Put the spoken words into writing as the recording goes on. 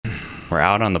we're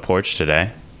out on the porch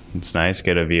today. It's nice,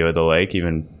 get a view of the lake,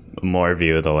 even more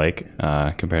view of the lake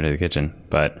compared to the kitchen.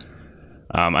 But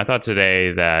I thought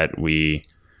today that we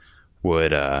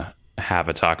would have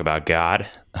a talk about God.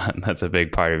 That's a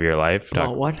big part of your life.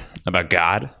 About what? About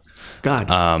God. God.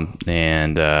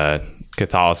 And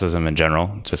Catholicism in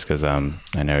general, just because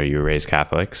I know you were raised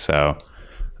Catholic. So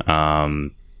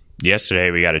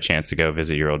yesterday we got a chance to go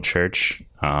visit your old church,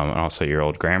 and also your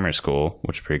old grammar school,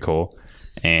 which is pretty cool.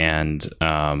 And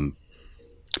tell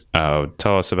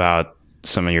us about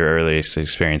some of your earliest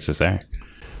experiences there.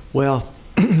 Well,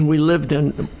 we lived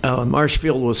in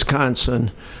Marshfield,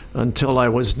 Wisconsin until I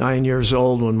was 9 years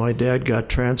old when my dad got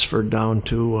transferred down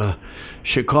to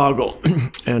Chicago.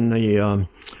 And the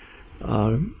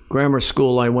grammar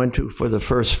school I went to for the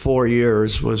first 4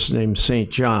 years was named St.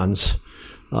 John's.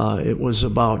 It was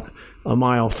about a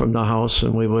mile from the house,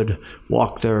 and we would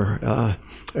walk there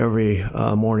every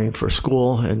morning for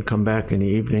school and come back in the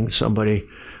evening. Somebody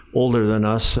older than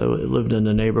us who lived in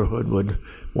the neighborhood would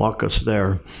walk us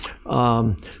there.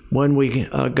 When we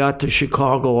got to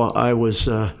Chicago,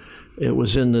 it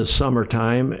was in the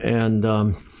summertime,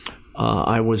 and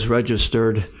I was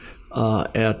registered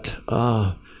at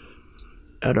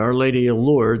Our Lady of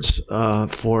Lourdes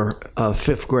for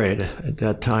fifth grade. At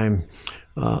that time,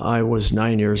 I was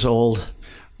 9 years old,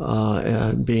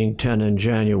 and being 10 in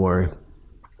January.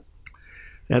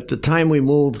 At the time we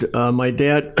moved, my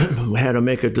dad had to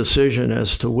make a decision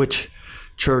as to which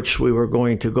church we were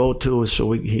going to go to,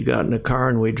 so he got in a car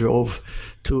and we drove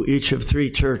to each of three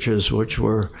churches, which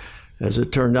were, as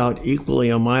it turned out, equally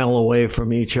a mile away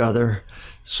from each other.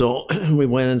 So we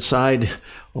went inside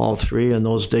all three. In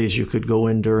those days, you could go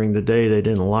in during the day. They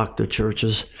didn't lock the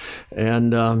churches.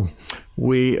 And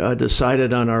we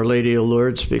decided on Our Lady of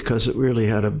Lourdes because it really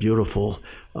had a beautiful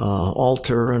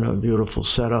altar and a beautiful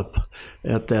setup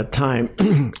at that time.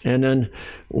 And then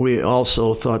we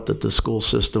also thought that the school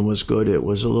system was good. It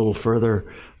was a little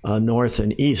further north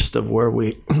and east of where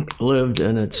we lived,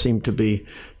 and it seemed to be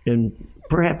in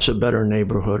perhaps a better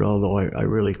neighborhood, although I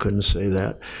really couldn't say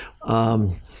that.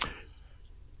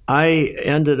 I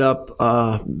ended up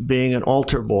being an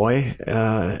altar boy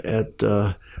at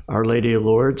Our Lady of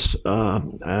Lourdes,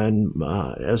 and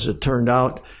as it turned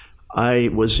out, I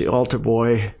was the altar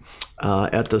boy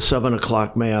at the 7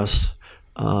 o'clock Mass,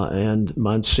 and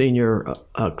Monsignor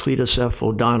Cletus F.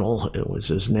 O'Donnell, it was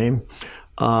his name,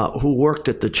 who worked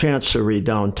at the Chancery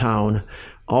downtown,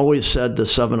 always said the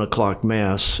 7 o'clock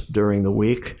Mass during the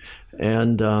week,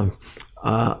 and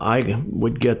I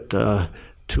would get to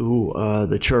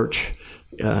the church,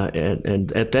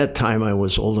 and at that time I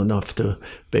was old enough to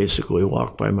basically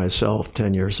walk by myself,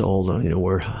 10 years old,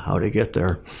 and how to get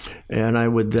there. And I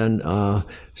would then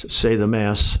say the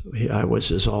Mass. I was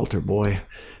his altar boy.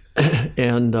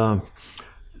 And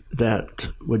that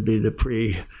would be the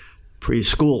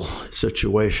preschool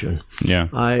situation. Yeah.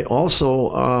 I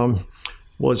also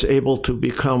was able to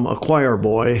become a choir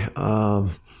boy.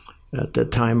 At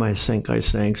that time, I think I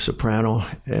sang soprano.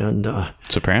 And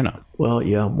soprano? Well,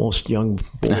 yeah, most young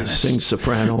boys sing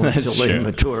soprano until they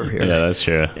mature here. Yeah, that's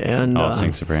true. And I'll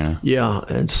sing soprano. Yeah,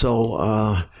 and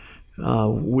so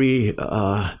we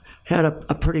had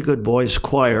a pretty good boys'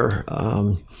 choir.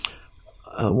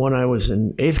 When I was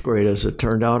in 8th grade, as it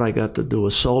turned out, I got to do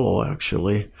a solo,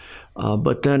 actually.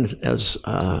 But then as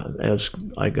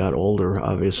I got older,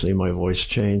 obviously my voice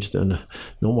changed and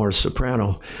no more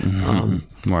soprano.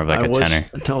 More of like a tenor. I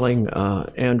was telling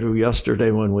Andrew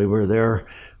yesterday when we were there,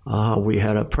 we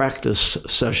had a practice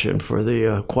session for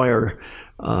the choir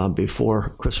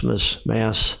before Christmas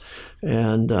Mass.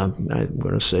 And I'm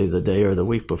going to say the day or the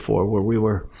week before, where we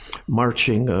were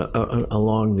marching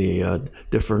along the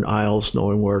different aisles,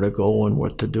 knowing where to go and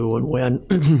what to do and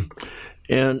when.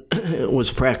 And it was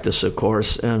practice, of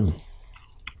course. And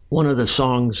one of the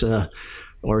songs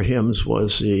or hymns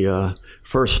was the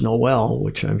First Noel,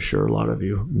 which I'm sure a lot of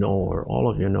you know, or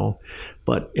all of you know.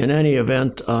 But in any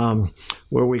event,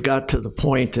 where we got to the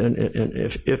point, and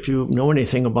if you know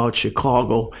anything about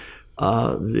Chicago,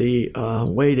 the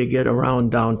way to get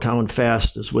around downtown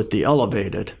fast is with the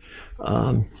elevated,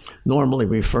 normally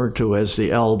referred to as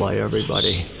the L by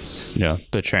everybody. Yeah,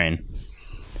 the train.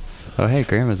 Oh, hey,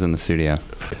 Grandma's in the studio.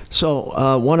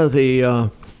 So one of the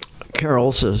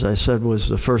carols, as I said, was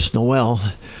the First Noel,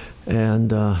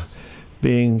 and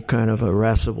being kind of a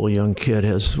irascible young kid,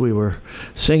 as we were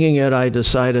singing it, I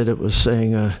decided it was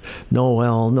saying,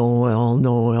 Noel, Noel,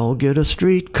 Noel, get a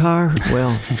streetcar.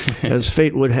 Well, as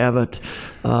fate would have it,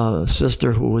 a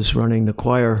sister who was running the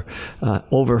choir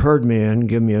overheard me and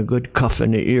gave me a good cuff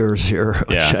in the ears here.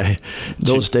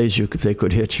 Those days they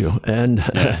could hit you. And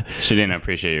she didn't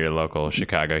appreciate your local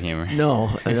Chicago humor.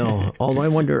 No.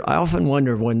 Although I often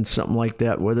wonder when something like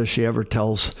that, whether she ever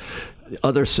tells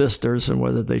other sisters and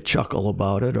whether they chuckle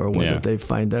about it or whether they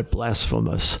find that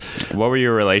blasphemous. What were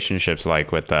your relationships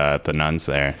like with the nuns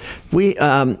there? We,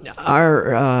 the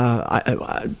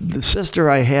sister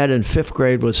I had in 5th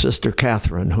grade was Sister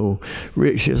Catherine,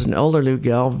 she's an elderly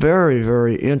gal, very,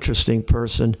 very interesting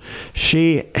person.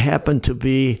 She happened to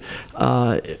be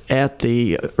at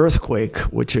the earthquake,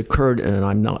 which occurred in,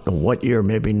 I'm not know what year,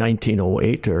 maybe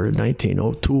 1908 or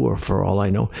 1902, or for all I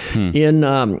know, in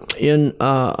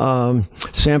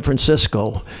San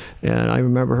Francisco, and I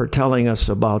remember her telling us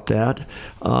about that.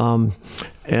 And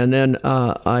then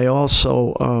I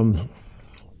also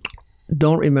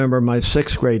don't remember my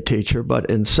 6th grade teacher, but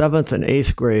in 7th and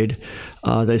 8th grade,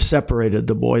 they separated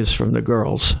the boys from the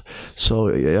girls.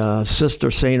 So Sister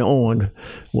St. Owen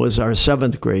was our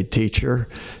 7th grade teacher,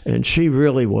 and she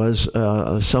really was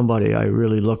somebody I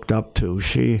really looked up to.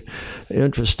 She,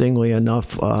 interestingly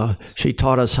enough, she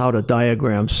taught us how to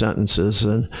diagram sentences,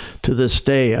 and to this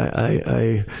day,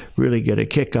 I really get a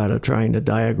kick out of trying to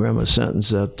diagram a sentence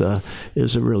that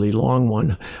is a really long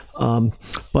one.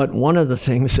 But one of the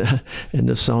things, and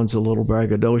this sounds a little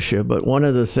braggadocio, but one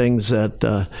of the things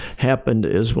that happened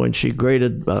is when she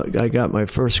graded, I got my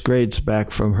first grades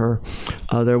back from her,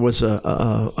 there was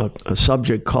a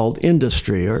subject called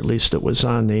industry, or at least it was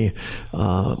on the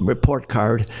report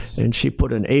card, and she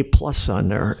put an A+ on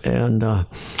there. And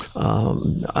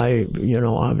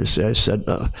obviously I said,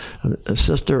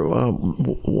 Sister,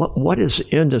 what is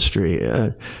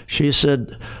industry? She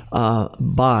said,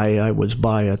 bi. I was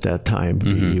bi at that time,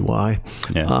 B-E-Y.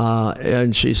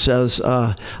 And she says,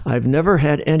 I've never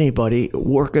had anybody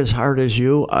work as hard as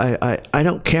you. I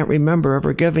can't remember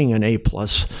ever giving an A+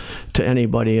 to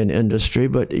anybody in industry,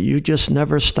 but you just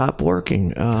never stop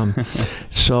working.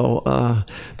 So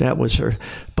that was her.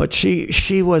 But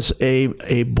she was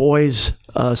a boys'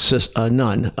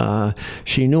 nun.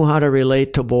 She knew how to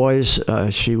relate to boys.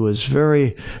 She was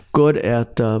very good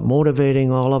at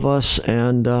motivating all of us,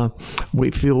 and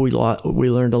we feel we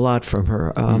learned a lot from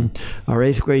her. Our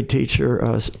 8th grade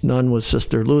teacher, nun, was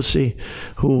Sister Lucy,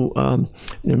 who,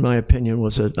 in my opinion,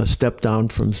 was a step down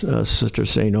from Sister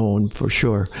St. Owen for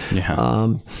sure.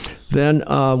 Then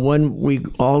when we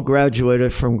all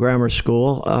graduated from grammar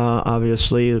school,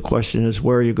 obviously the question is,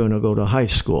 where are you going to go to high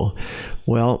school?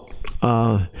 Well,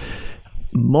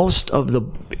 most of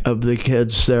the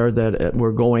kids there that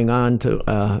were going on to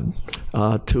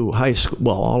high school,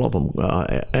 well, all of them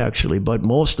actually, but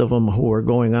most of them who were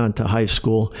going on to high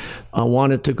school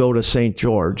wanted to go to St.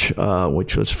 George,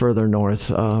 which was further north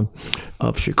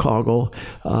of Chicago.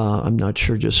 I'm not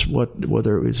sure just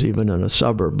whether it was even in a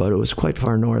suburb, but it was quite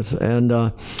far north,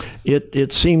 and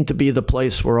it seemed to be the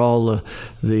place where all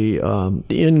the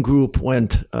in-group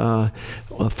went.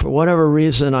 For whatever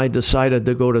reason, I decided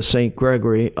to go to St.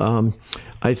 Gregory.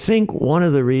 I think one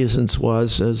of the reasons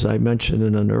was, as I mentioned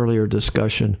in an earlier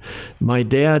discussion, my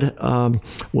dad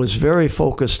was very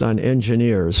focused on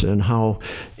engineers and how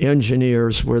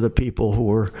engineers were the people who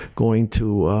were going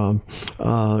to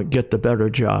get the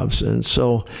better jobs. And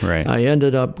so I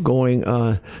ended up going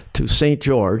to St.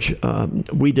 George.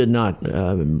 We did not,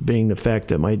 being the fact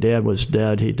that my dad was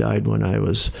dead. He died when I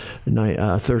was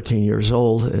 13 years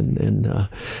old, and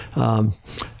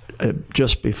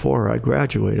just before I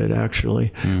graduated,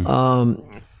 actually.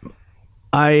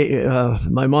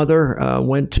 My mother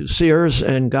went to Sears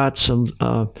and got some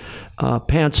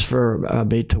pants for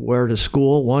me to wear to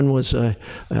school. One was a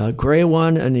gray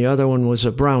one, and the other one was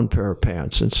a brown pair of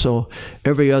pants. And so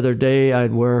every other day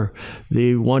I'd wear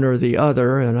the one or the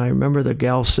other. And I remember the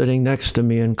gal sitting next to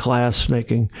me in class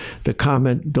making the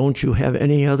comment, "Don't you have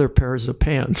any other pairs of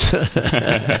pants?" And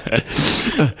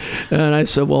I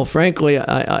said, "Well, frankly,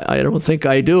 I don't think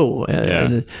I do."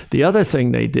 And the other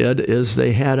thing they did is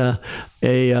they had a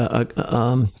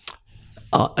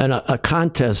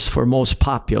contest for most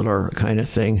popular kind of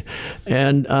thing,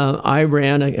 and I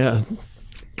ran.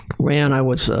 I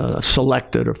was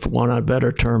selected, or for want of a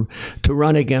better term, to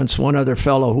run against one other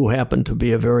fellow who happened to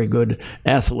be a very good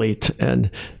athlete, and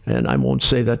and I won't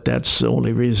say that that's the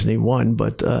only reason he won,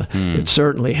 but it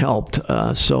certainly helped.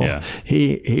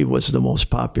 He was the most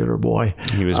popular boy.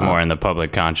 He was more in the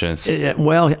public conscious.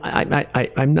 Well,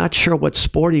 I'm not sure what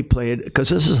sport he played, because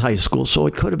this is high school, so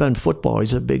it could have been football.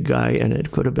 He's a big guy, and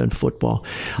it could have been football.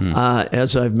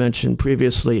 As I've mentioned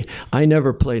previously, I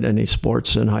never played any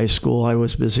sports in high school. I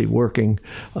was busy working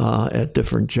at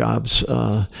different jobs,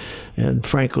 and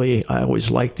frankly, I always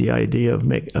liked the idea of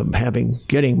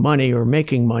getting money or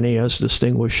making money, as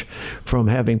distinguished from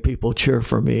having people cheer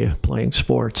for me playing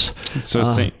sports. So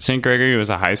St. Gregory was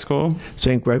a high school?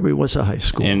 St. Gregory was a high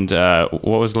school. And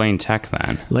what was Lane Tech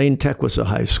then? Lane Tech was a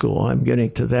high school. I'm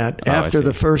getting to that. After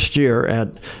the first year at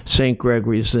St.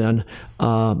 Gregory's, then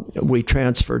we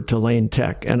transferred to Lane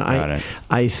Tech. And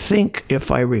I think,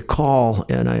 if I recall,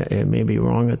 and I may be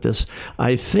wrong at this,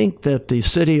 I think that the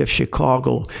city of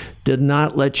Chicago did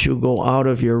not let you go out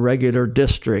of your regular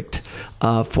district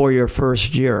for your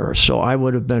first year. So I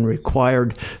would have been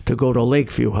required to go to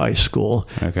Lakeview High School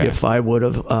if I would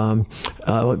have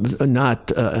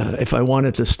if I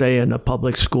wanted to stay in the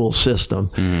public school system.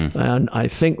 And I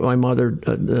think my mother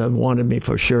wanted me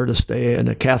for sure to stay in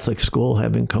a Catholic school,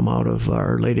 having come out of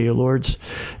Our Lady of Lourdes.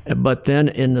 But then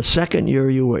in the second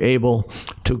year, you were able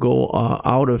to go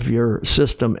out of your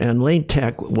system. And Lane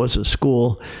Tech was a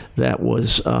school that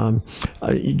was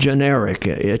generic.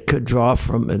 It could draw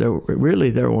from,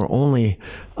 there were only,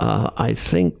 I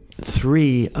think,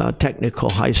 3 technical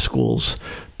high schools,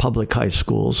 public high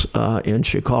schools in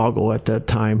Chicago at that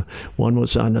time. One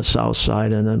was on the south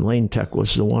side, and then Lane Tech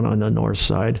was the one on the north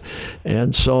side.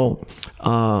 And so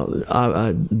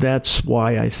that's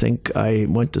why I think I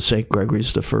went to St.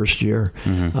 Gregory's the first year.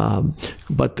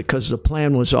 But because the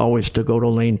plan was always to go to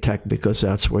Lane Tech, because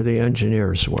that's where the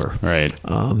engineers were. Right.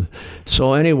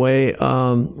 So anyway,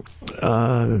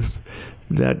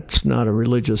 that's not a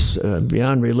religious,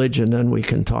 beyond religion, then we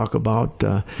can talk about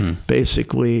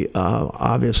basically,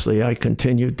 obviously, I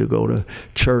continued to go to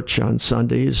church on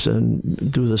Sundays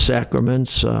and do the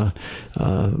sacraments.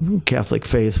 Catholic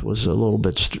faith was a little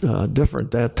bit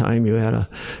different that time.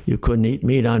 You couldn't eat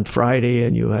meat on Friday,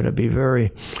 and you had to be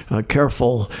very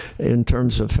careful in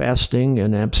terms of fasting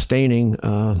and abstaining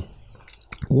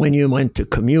when you went to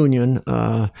communion,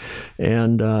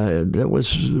 and that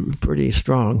was pretty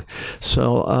strong.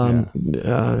 So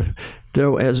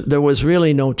there was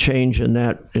really no change in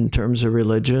that in terms of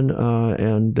religion.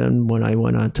 And then when I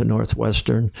went on to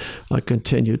Northwestern, I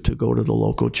continued to go to the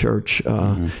local church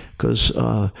because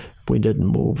we didn't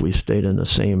move. We stayed in the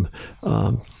same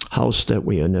house that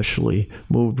we initially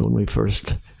moved when we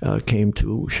first came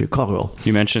to Chicago.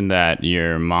 You mentioned that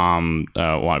your mom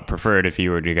preferred, if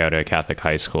you were to go to a Catholic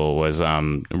high school, was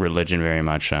religion very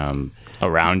much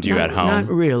around you at home? Not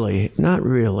really.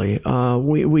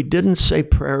 We didn't say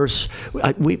prayers.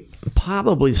 We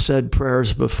probably said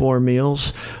prayers before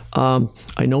meals.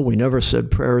 I know we never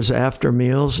said prayers after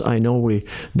meals. I know we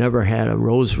never had a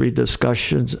rosary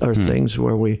discussions or things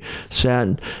where we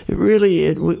sat. We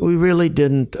really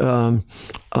didn't.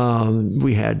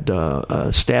 We had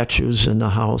statues in the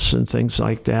house and things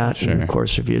like that. Sure. And of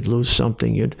course, if you'd lose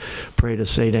something, you'd pray to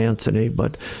St. Anthony.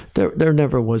 But there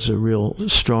never was a real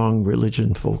strong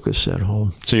religion focus at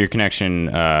home. So your connection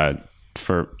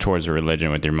towards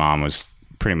religion with your mom was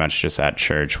pretty much just at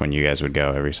church when you guys would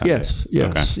go every Sunday? Yes. Yeah,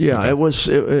 okay. It was.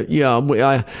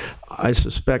 I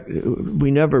suspect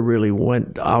we never really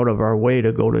went out of our way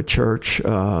to go to church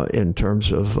in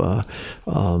terms of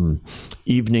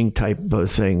evening type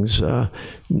of things,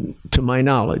 to my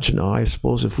knowledge. Now, I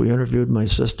suppose if we interviewed my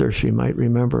sister, she might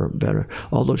remember better,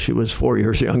 although she was 4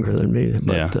 years younger than me.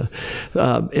 But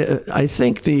I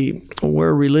think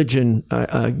where religion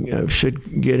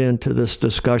should get into this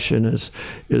discussion is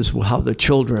how the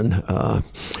children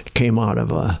came out of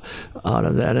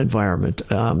that environment.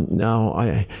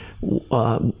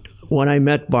 When I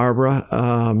met Barbara,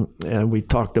 and we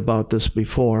talked about this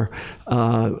before,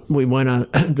 we went on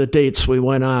the dates we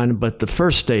went on, but the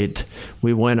first date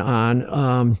we went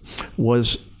on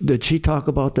was, did she talk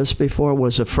about this before?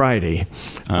 Was a Friday.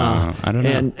 I don't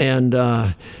know.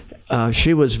 And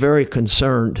she was very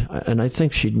concerned, and I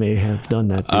think she may have done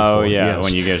that before. Oh, yeah, yes.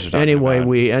 When you guys were talking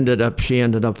about she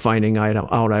ended up finding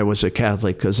out I was a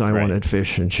Catholic because I wanted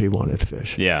fish and she wanted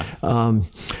fish. Yeah.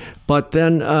 But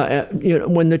then,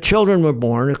 when the children were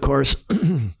born, of course,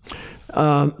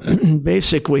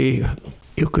 basically,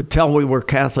 you could tell we were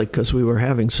Catholic because we were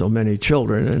having so many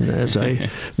children. And as I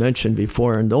mentioned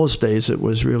before, in those days, it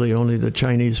was really only the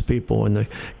Chinese people and the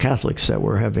Catholics that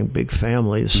were having big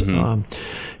families.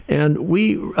 And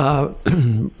we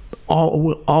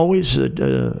always,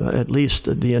 at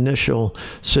least the initial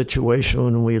situation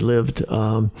when we lived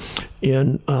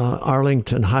in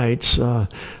Arlington Heights,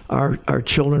 our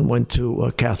children went to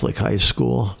a Catholic high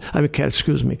school.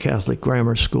 Catholic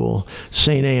grammar school,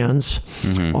 St. Anne's.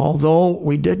 Mm-hmm. Although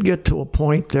we did get to a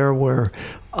point there where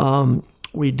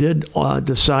we did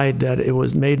decide that it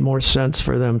was made more sense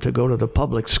for them to go to the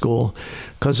public school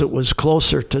because it was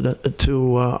closer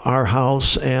to our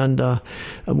house, and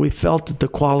we felt that the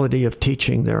quality of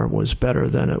teaching there was better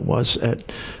than it was at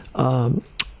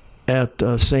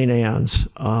St. Anne's.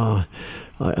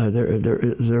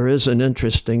 There is an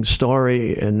interesting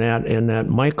story in that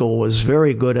Michael was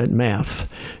very good at math.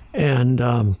 And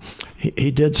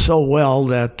he did so well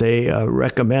that they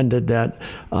recommended that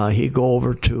he go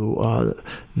over to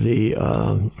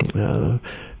the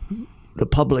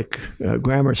public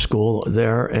grammar school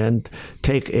there and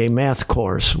take a math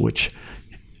course, which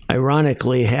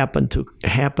ironically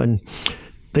happened.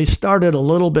 They started a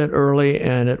little bit early,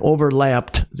 and it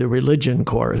overlapped the religion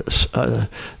course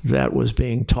that was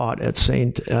being taught at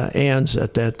St. Anne's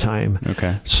at that time.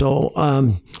 Okay. So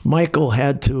Michael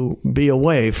had to be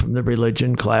away from the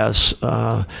religion class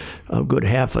a good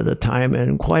half of the time,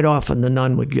 and quite often the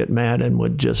nun would get mad and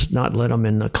would just not let him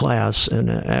in the class. And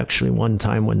actually one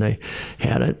time when they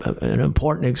had an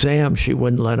important exam, she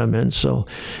wouldn't let him in, so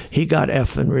he got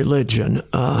F in religion.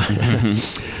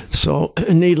 So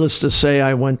needless to say,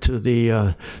 I went to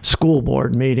the school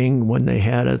board meeting when they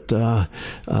had it at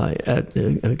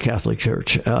a Catholic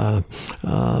church, and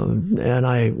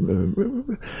I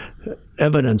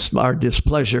evidenced our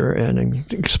displeasure and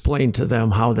explained to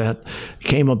them how that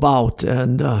came about.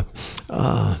 And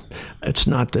it's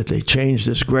not that they changed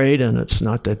his grade, and it's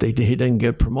not that he didn't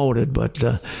get promoted, but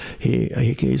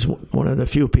he's one of the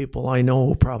few people I know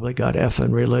who probably got F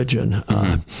in religion.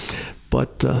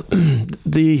 But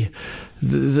the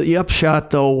upshot,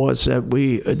 though, was that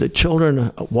the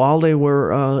children, while they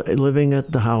were living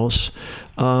at the house,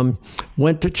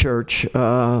 went to church.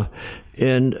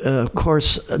 And, of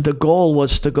course, the goal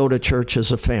was to go to church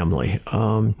as a family.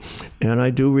 And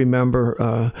I do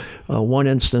remember one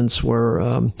instance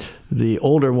where the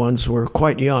older ones were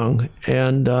quite young,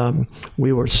 and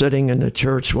we were sitting in the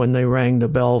church when they rang the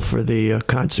bell for the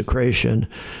consecration.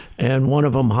 And one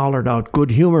of them hollered out,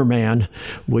 "Good Humor Man,"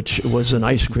 which was an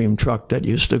ice cream truck that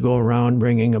used to go around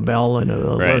ringing a bell and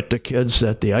alert the kids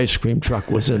that the ice cream truck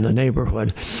was in the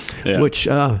neighborhood, which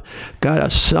got a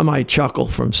semi-chuckle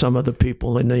from some of the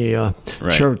people in the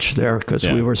church there, because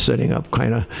we were sitting up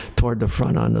kind of toward the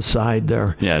front on the side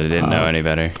there. Yeah, they didn't know any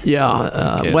better.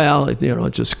 Well,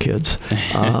 just kids.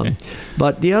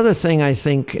 But the other thing I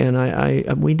think,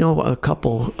 and we know a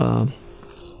couple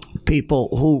people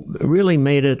who really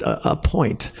made it a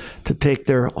point to take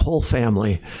their whole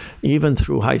family, even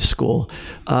through high school,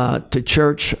 to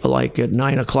church like at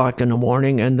 9 o'clock in the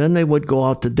morning, and then they would go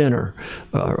out to dinner,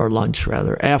 or lunch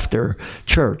rather, after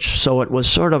church. So it was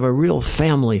sort of a real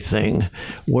family thing,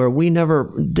 where we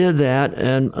never did that,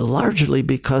 and largely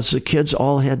because the kids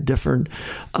all had different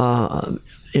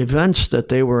events that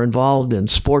they were involved in,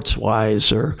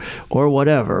 sports-wise or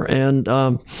whatever, and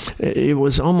it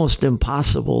was almost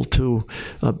impossible to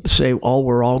say,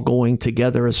 we're all going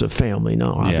together as a family.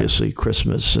 Now, obviously,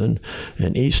 Christmas and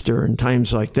Easter and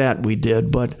times like that we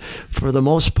did, but for the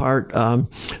most part,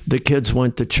 the kids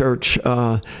went to church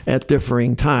at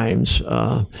differing times,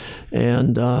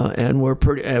 and we're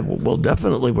pretty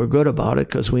definitely we're good about it,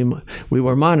 because we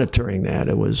were monitoring that.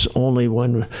 It was only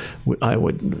when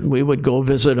we would go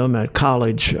visit them at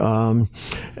college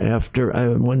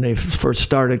after when they first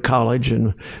started college,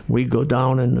 and we'd go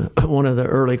down, and one of the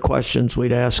early questions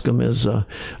we'd ask them is,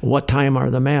 what time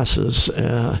are the masses?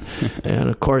 And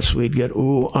of course we'd get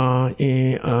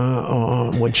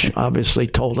which obviously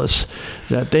told us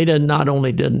that they not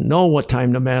only didn't know what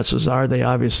time the masses are, they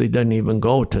obviously didn't even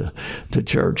go to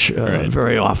church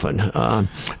very often.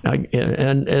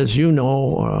 And as you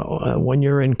know, when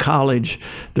you're in college,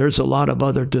 there's a lot of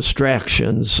other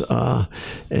distractions,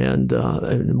 and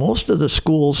most of the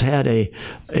schools had a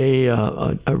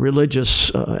religious,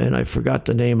 and I forgot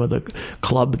the name of the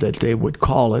club that they would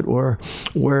call it,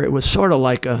 where it was sort of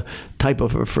like a type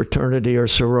of a fraternity or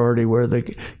sorority where the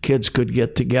kids could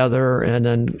get together and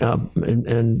then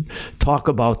and talk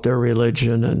about their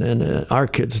religion, and our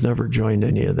kids never joined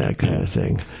any of that kind of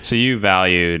thing. So you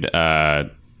valued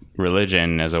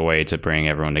religion as a way to bring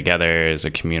everyone together, as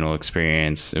a communal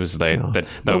experience. It was like the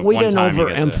but we one didn't time you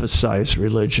get to- overemphasize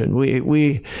religion.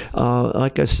 We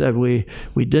like I said, we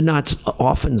did not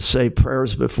often say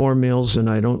prayers before meals, and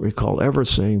I don't recall ever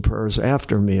saying prayers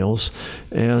after meals.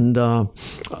 And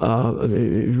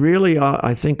really,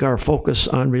 I think our focus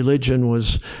on religion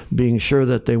was being sure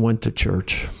that they went to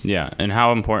church. Yeah. And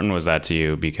how important was that to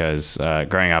you? Because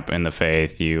growing up in the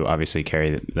faith, you obviously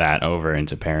carry that over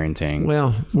into parenting.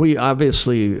 Well, we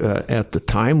obviously at the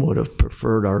time would have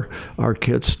preferred our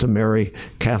kids to marry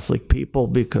Catholic people,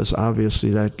 because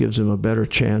obviously that gives them a better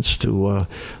chance to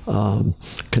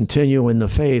continue in the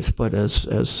faith. But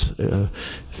as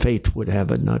fate would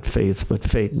have it, not faith, but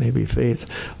fate, maybe faith.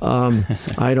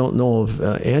 I don't know of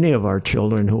any of our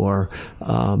children who are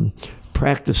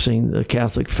practicing the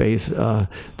Catholic faith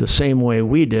the same way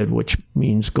we did, which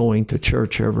means going to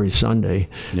church every Sunday,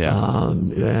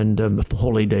 and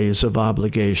holy days of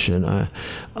obligation.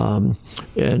 And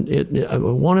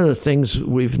one of the things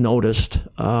we've noticed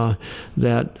that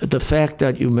the fact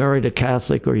that you married a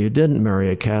Catholic or you didn't marry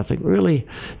a Catholic really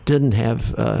didn't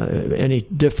have any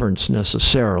difference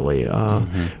necessarily.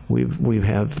 We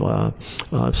have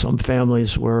some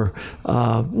families where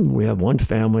we have one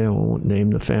family, I won't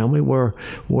name the family, where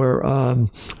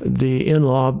the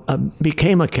in-law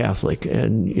became a Catholic,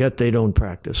 and yet they don't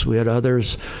practice. We had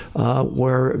others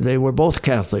where they were both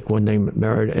Catholic when they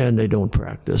married, and they don't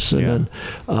practice. And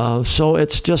then, so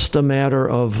it's just a matter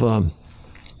of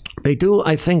they do,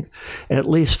 I think, at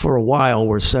least for a while,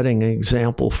 we're setting an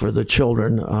example for the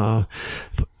children.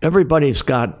 Everybody's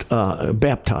got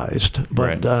baptized,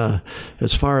 but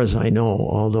as far as I know,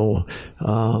 although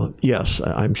yes,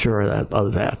 I'm sure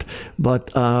of that.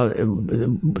 But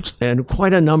and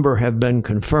quite a number have been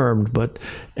confirmed. But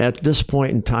at this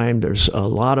point in time, there's a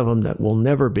lot of them that will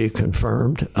never be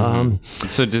confirmed.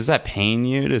 So does that pain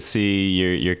you to see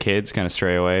your kids kind of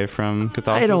stray away from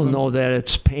Catholicism? I don't know that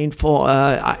it's painful,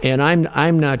 and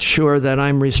I'm not sure that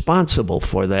I'm responsible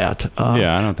for that.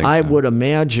 Yeah, I don't think I so. would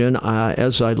imagine,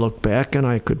 as I look back, and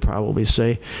I could probably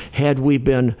say, had we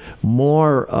been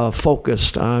more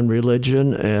focused on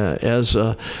religion as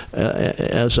a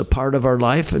part of our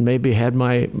life, and maybe had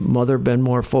my mother been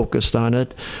more focused on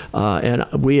it, and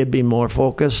we had been more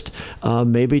focused,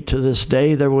 maybe to this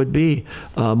day there would be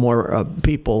more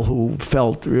people who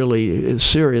felt really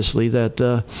seriously that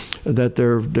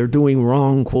they're doing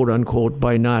wrong, quote unquote,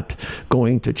 by not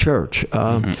going to church.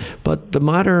 But the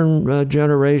modern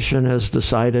generation has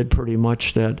decided pretty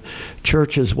much that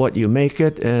church is what you make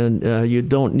it, and you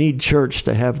don't need church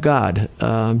to have God.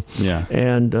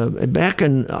 And back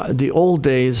in the old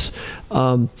days,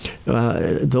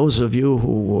 those of you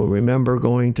who remember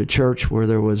going to church where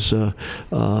there was a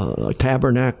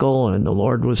tabernacle, and the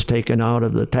Lord was taken out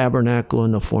of the tabernacle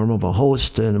in the form of a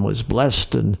host and was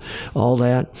blessed and all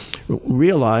that,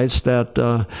 realized that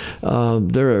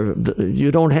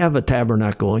you don't have a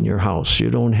tabernacle in your house. You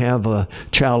don't have a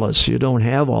chalice. You don't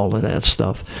have all of that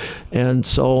stuff. And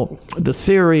so the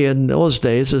theory in those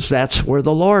days is that's where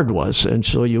the Lord was. And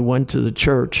so you went to the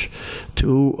church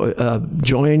to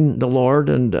join the Lord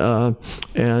and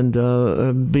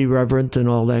be reverent and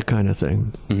all that kind of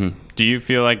thing. Do you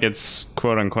feel like it's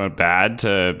quote unquote bad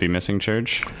to be missing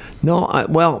church? No,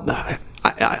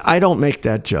 I don't make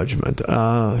that judgment.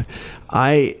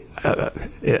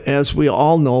 As we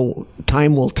all know,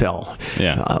 time will tell.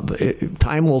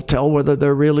 Time will tell whether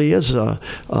there really is a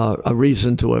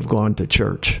reason to have gone to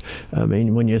church. I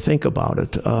mean, when you think about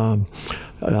it,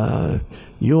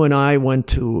 you and I went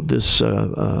to this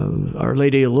Our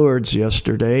Lady of Lourdes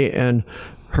yesterday and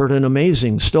heard an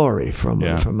amazing story from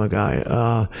a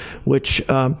guy, which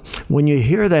when you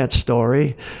hear that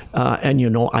story,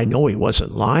 and I know he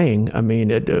wasn't lying. I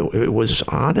mean, it was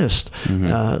honest.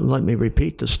 Let me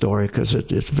repeat the story because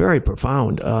it's very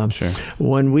profound.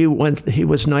 When we went, he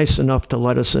was nice enough to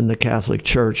let us in the Catholic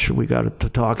Church. We got to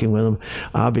talking with him.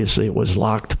 Obviously, it was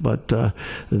locked, but the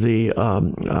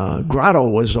grotto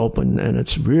was open, and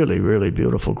it's really, really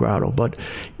beautiful grotto. But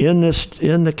in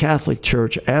the Catholic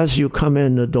Church, as you come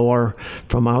in the door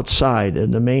from outside,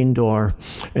 in the main door,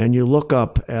 and you look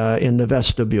up in the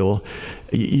vestibule,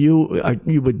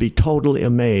 you would be totally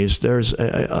amazed. There's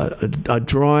a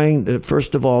drawing.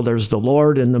 First of all, there's the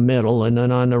Lord in the middle, and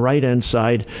then on the right-hand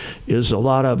side is a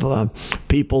lot of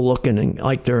people looking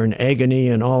like they're in agony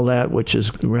and all that, which is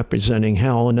representing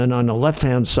hell. And then on the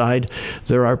left-hand side,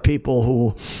 there are people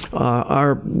who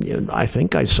are, I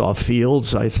think I saw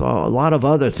fields. I saw a lot of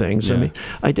other things. I mean,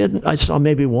 I saw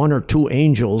maybe one or two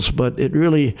angels, but it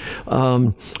really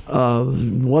wasn't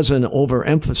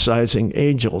overemphasizing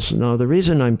angels. No, the reason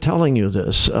reason I'm telling you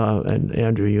this, and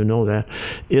Andrew, you know that,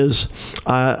 is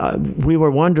we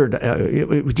were wondered.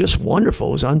 It was just wonderful.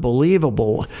 It was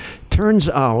unbelievable. Turns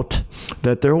out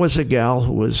that there was a gal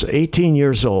who was 18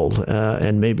 years old,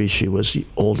 and maybe she was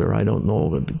older, I don't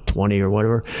know, 20 or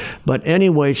whatever. But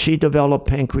anyway, she developed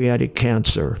pancreatic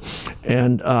cancer.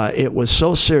 And it was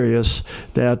so serious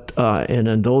that, and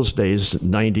in those days,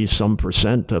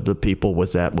 90-some% of the people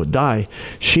with that would die.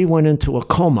 She went into a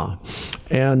coma.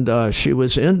 And she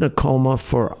was in the coma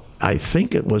for, I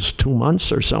think it was 2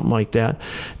 months or something like that.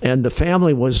 And the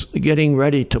family was getting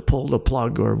ready to pull the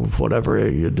plug, or whatever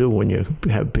you do when you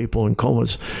have people in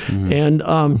comas. Mm-hmm. And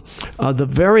the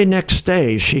very next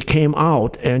day, she came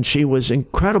out, and she was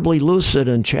incredibly lucid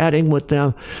and chatting with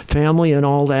the family and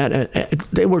all that. And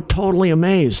they were totally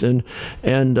amazed. And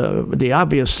the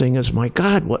obvious thing is, my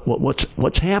God,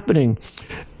 what's happening?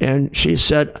 And she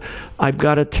said, I've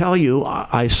got to tell you,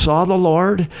 I saw the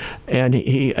Lord, and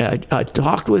I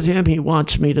talked with him. He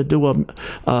wants me to do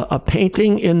a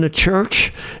painting in the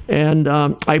church, and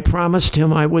I promised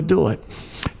him I would do it.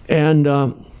 And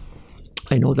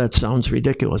I know that sounds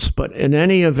ridiculous, but in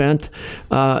any event,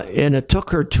 and it took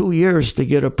her 2 years to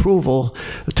get approval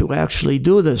to actually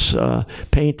do this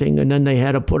painting, and then they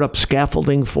had to put up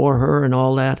scaffolding for her and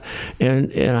all that.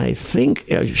 And I think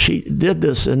she did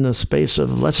this in the space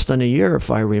of less than a year,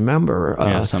 if I remember,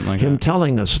 something like him that.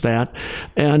 telling us that.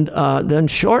 And then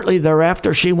shortly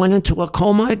thereafter, she went into a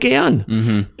coma again.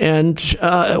 Mm-hmm. And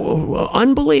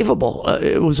unbelievable.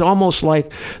 It was almost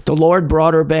like the Lord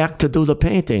brought her back to do the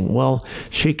painting. Well,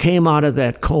 she came out of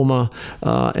that coma,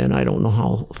 and I don't know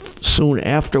how soon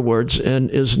afterwards,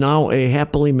 and is now a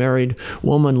happily married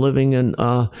woman living in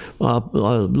Loma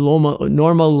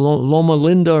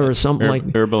Linda or something like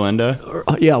Linda.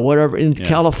 Yeah, whatever, in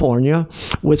California,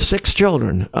 with 6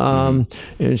 children. And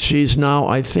she's now,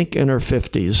 I think, in her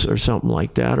 50s or something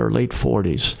like that, or late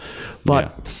 40s.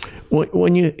 But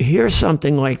when you hear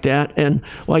something like that, and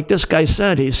like this guy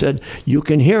said, he said, you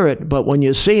can hear it, but when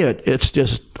you see it, it's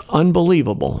just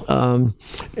unbelievable.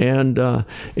 And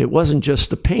it wasn't just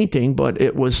the painting, but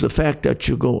it was the fact that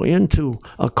you go into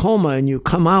a coma and you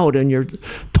come out and you're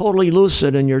totally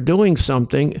lucid and you're doing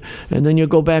something, and then you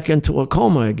go back into a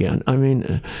coma again. I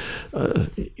mean,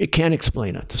 you can't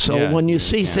explain it. So when you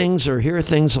see things or hear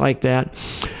things like that,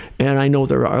 and I know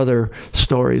there are other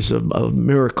stories of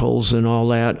miracles and all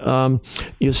that,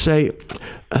 you say,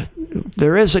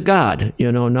 there is a God,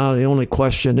 Now the only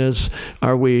question is,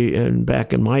 are we? And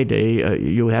back in my day,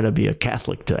 you had to be a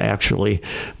Catholic to actually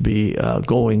be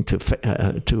going to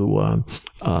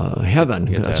heaven.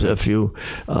 Because if you,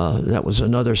 that was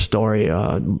another story.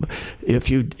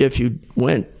 If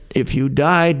you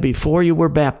died before you were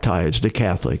baptized, a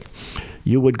Catholic,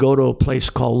 you would go to a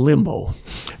place called Limbo.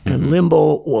 And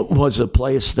Limbo was a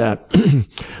place that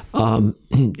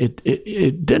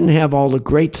it didn't have all the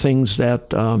great things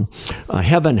that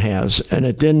heaven has, and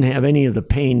it didn't have any of the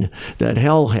pain that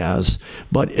hell has,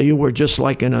 but you were just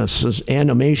like in a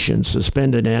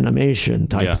suspended animation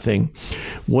type thing.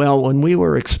 Well, when we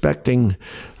were expecting,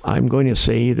 I'm going to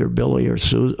say either Billy or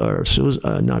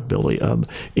Susan, not Billy,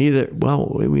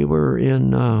 we were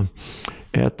in...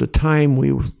 At the time,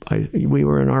 we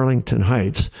were in Arlington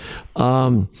Heights,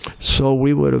 so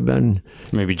we would have been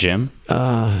maybe Jim.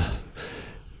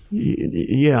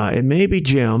 Yeah, it may be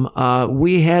Jim.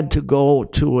 We had to go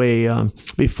to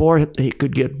before he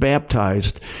could get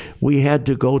baptized, we had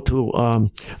to go to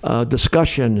a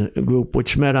discussion group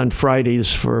which met on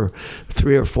Fridays for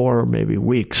 3 or 4 maybe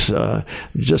weeks,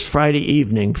 just Friday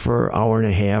evening for an hour and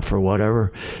a half or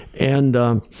whatever. And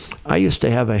I used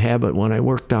to have a habit when I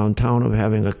worked downtown of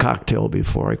having a cocktail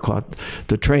before I caught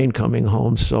the train coming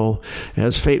home. So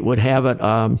as fate would have it,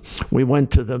 we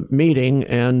went to the meeting,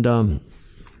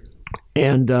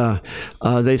 and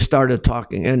they started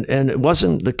talking, and it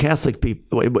wasn't the Catholic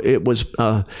people. It was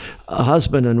a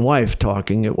husband and wife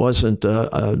talking. It wasn't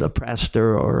the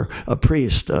pastor or a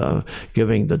priest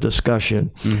giving the discussion.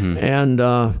 Mm-hmm.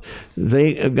 And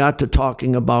they got to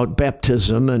talking about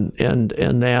baptism and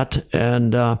that,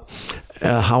 and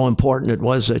how important it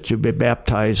was that you be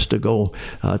baptized to go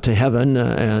to heaven,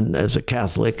 and as a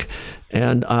Catholic.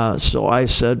 And so I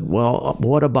said, well,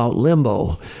 what about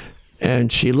limbo?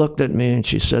 And she looked at me and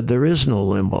she said, there is no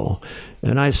limbo.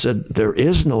 And I said, there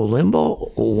is no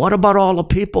limbo? What about all the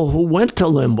people who went to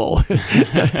limbo?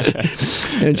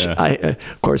 And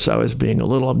of course, I was being a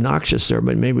little obnoxious there,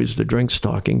 but maybe it was the drinks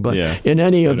talking. But in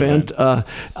any event,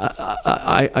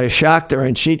 I shocked her,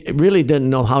 and she really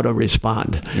didn't know how to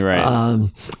respond. Right.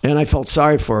 And I felt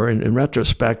sorry for her in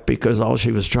retrospect, because all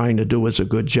she was trying to do was a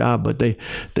good job. But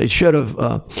they should have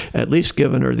at least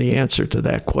given her the answer to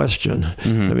that question. I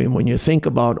mean, when you think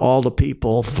about all the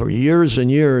people for years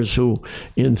and years who,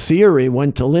 in theory,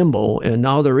 went to limbo, and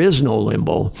now there is no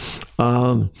limbo,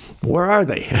 where are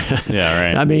they? Yeah,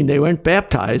 right. I mean, they weren't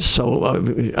baptized, so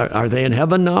are they in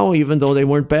heaven now, even though they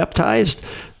weren't baptized?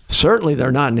 Certainly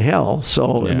they're not in hell.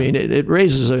 So, I mean, it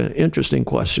raises an interesting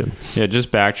question. Yeah, just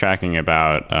backtracking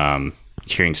about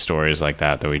hearing stories like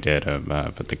that we did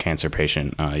with the cancer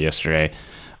patient yesterday.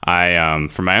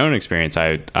 From my own experience,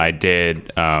 I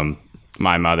did...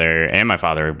 my mother and my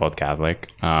father were both Catholic.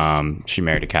 She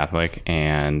married a Catholic,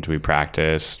 and we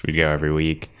practiced. We'd go every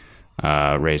week.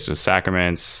 Raised with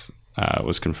sacraments,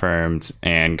 was confirmed,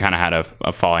 and kind of had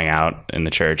a falling out in the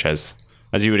church, as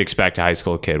you would expect a high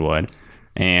school kid would.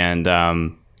 And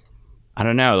I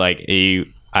don't know, like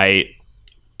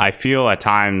I feel at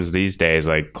times these days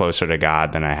like closer to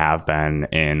God than I have been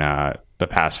in the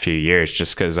past few years,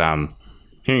 just because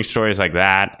hearing stories like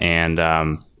that and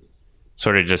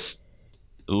sort of just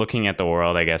looking at the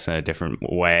world, I guess, in a different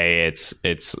way.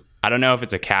 It's I don't know if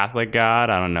it's a Catholic God.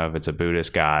 I don't know if it's a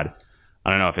Buddhist God. I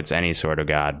don't know if it's any sort of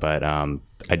God, but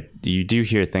you do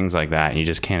hear things like that, and you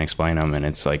just can't explain them, and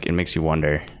it's like, it makes you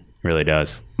wonder. It really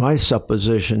does. My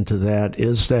supposition to that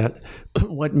is that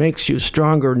what makes you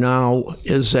stronger now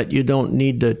is that you don't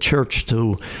need the church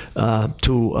to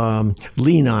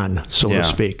lean on, so to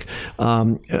speak.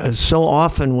 So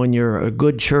often when you're a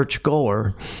good church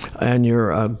goer and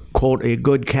you're quote a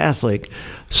good Catholic,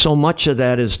 so much of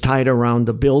that is tied around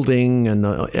the building and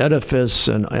the edifice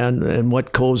and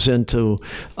what goes into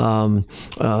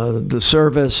the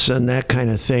service and that kind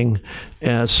of thing.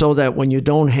 So that when you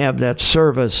don't have that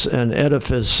service and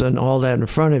edifice and all that in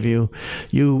front of you,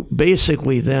 you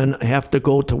basically then have to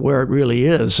go to where it really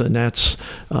is, and that's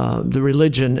the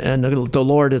religion and the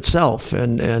Lord itself,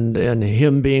 and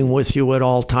Him being with you at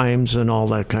all times and all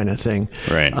that kind of thing.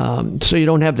 Right. So you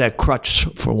don't have that crutch,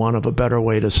 for want of a better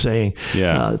way to saying,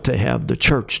 to have the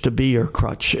church to be your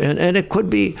crutch, and it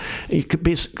could be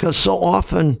because so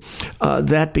often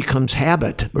that becomes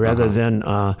habit rather than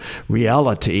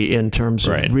reality in terms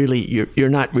of really you're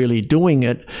not really doing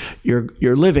it,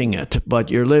 you're living it, but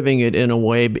you're living it in a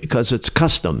way because it's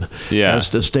custom, as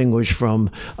distinguished from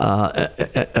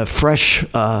a fresh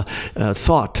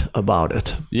thought about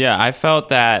it. Yeah, I felt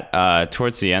that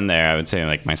towards the end there, I would say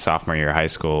like my sophomore year of high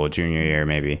school, junior year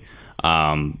maybe,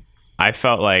 I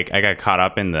felt like I got caught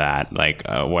up in that, like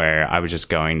where I was just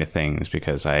going to things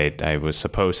because I was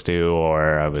supposed to,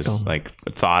 or I was like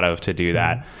thought of to do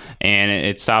that. And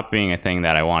it stopped being a thing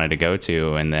that I wanted to go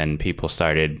to. And then people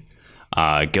started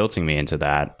guilting me into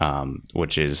that,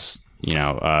 which is,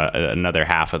 another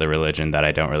half of the religion that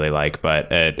I don't really like. But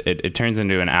it turns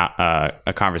into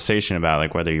a conversation about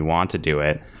like whether you want to do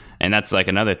it. And that's like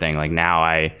another thing. Like now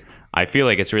I feel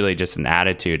like it's really just an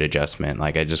attitude adjustment.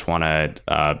 Like I just want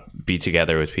to be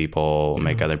together with people,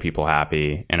 make other people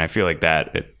happy. And I feel like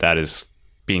that is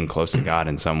being close to God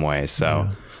in some way. So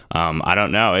I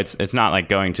don't know. It's not like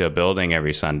going to a building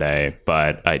every Sunday,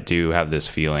 but I do have this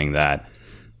feeling that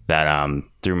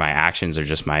through my actions or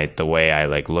just the way I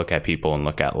like look at people and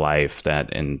look at life,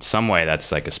 that in some way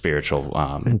that's like a spiritual.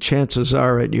 And chances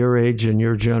are at your age and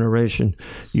your generation,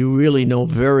 you really know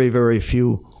very, very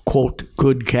few quote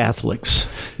good Catholics.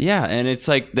 Yeah, and it's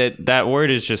like that word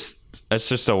is just, it's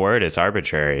just a word. It's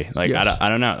arbitrary. Like I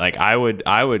don't know. Like I would.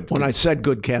 When I said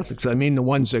good Catholics, I mean the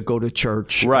ones that go to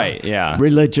church, right? Yeah,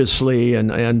 religiously and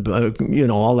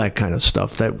all that kind of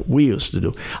stuff that we used to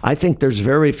do. I think there's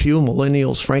very few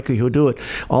millennials, frankly, who do it.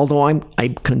 Although I'm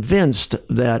convinced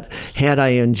that had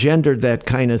I engendered that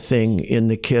kind of thing in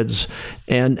the kids,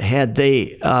 and had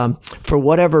they, for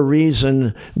whatever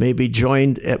reason, maybe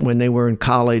joined when they were in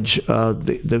college,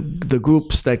 the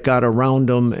groups that got around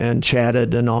them and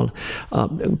chatted and all.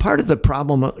 Part of the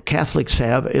problem Catholics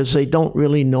have is they don't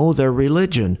really know their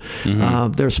religion.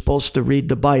 They're supposed to read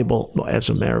the Bible. As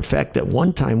a matter of fact, at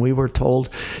one time we were told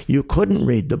you couldn't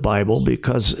read the Bible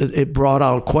because it brought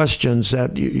out questions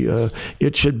that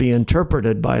it should be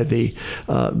interpreted by the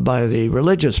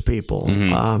religious people.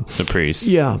 The priests.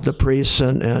 Yeah, the priests,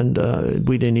 and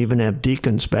we didn't even have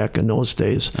deacons back in those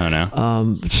days. Oh,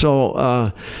 no.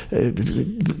 So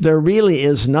there really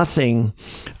is nothing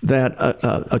that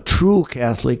a true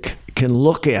Catholic can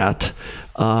look at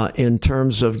in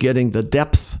terms of getting the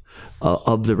depth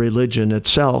of the religion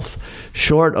itself,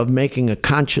 short of making a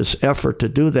conscious effort to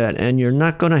do that. And you're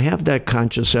not going to have that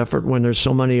conscious effort when there's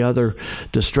so many other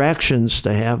distractions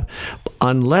to have,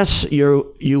 unless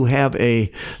you have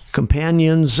a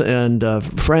companions and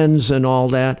friends and all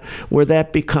that, where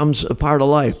that becomes a part of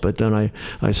life. But then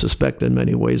I suspect in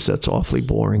many ways that's awfully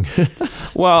boring.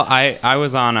 Well, I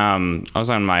was on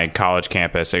my college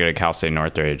campus. I go to Cal State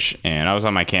Northridge, and I was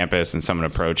on my campus, and someone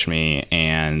approached me,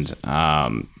 and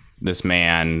this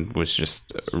man was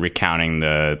just recounting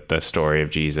the story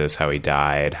of Jesus, how he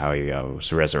died, how he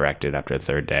was resurrected after the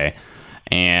third day.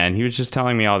 And he was just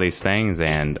telling me all these things,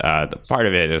 and the part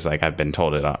of it is like I've been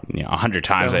told it 100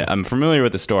 times. Yeah. I'm familiar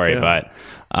with the story, but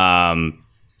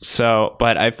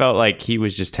I felt like he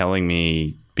was just telling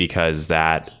me because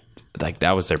that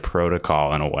was their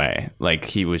protocol in a way. Like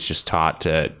he was just taught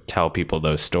to tell people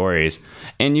those stories,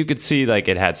 and you could see like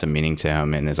it had some meaning to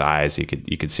him in his eyes. You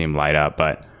could see him light up,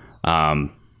 but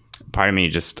part of me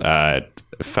just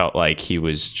felt like he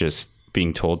was just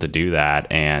being told to do that,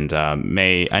 and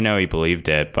I know he believed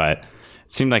it, but it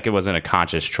seemed like it wasn't a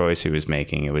conscious choice he was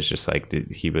making. It was just like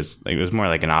it was more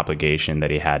like an obligation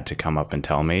that he had to come up and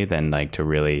tell me than like to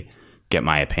really get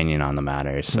my opinion on the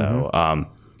matter. So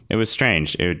it was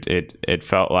strange. It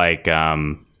felt like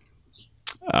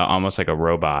almost like a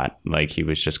robot. Like he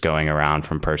was just going around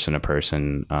from person to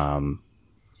person,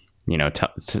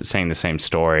 saying the same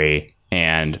story.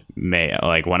 And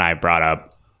like when I brought up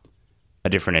a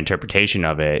different interpretation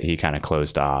of it, he kind of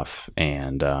closed off,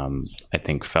 and I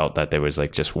think felt that there was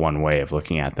like just one way of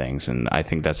looking at things. And I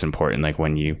think that's important. Like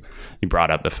when you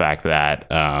brought up the fact that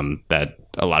that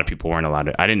a lot of people weren't allowed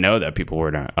to. I didn't know that people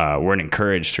weren't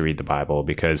encouraged to read the Bible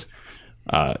because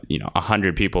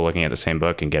 100 people looking at the same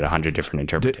book and get 100 different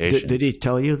interpretations. Did he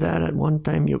tell you that at one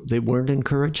time? They weren't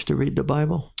encouraged to read the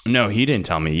Bible? No, he didn't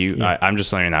tell me. I'm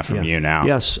just learning that from you now.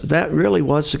 Yes, that really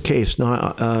was the case.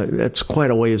 Now, it's quite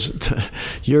a ways,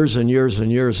 years and years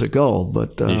and years ago.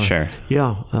 But you sure?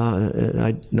 Yeah.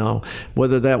 Now,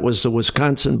 whether that was the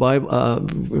Wisconsin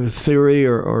Bible theory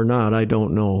or not, I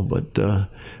don't know. But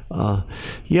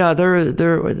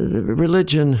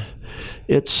religion.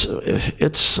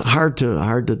 It's hard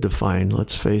to define.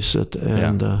 Let's face it,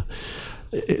 and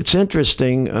it's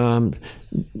interesting.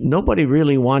 Nobody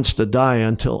really wants to die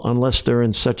unless they're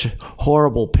in such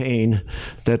horrible pain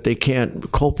that they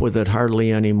can't cope with it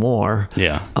hardly anymore.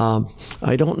 Yeah.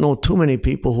 I don't know too many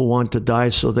people who want to die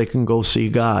so they can go see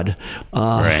God.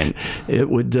 Right. It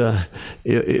would,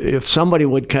 if somebody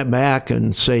would come back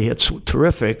and say it's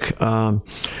terrific,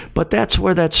 but that's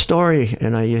where that story,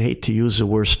 and I hate to use the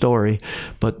word story,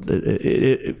 but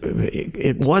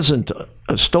it wasn't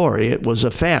a story. It was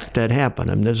a fact that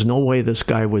happened. I mean, there's no way this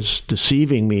guy was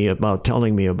deceiving me about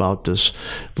telling me about this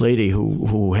lady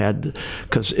who had,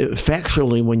 because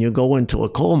factually, when you go into a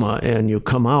coma and you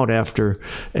come out after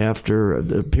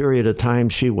the period of time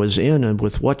she was in and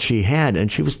with what she had,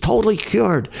 and she was totally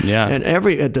cured. Yeah. And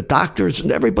the doctors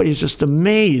and everybody's just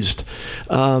amazed.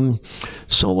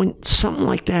 So when something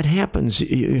like that happens,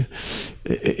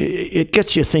 it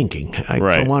gets you thinking,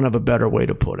 for want of a better way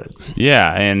to put it.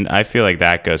 Yeah, and I feel like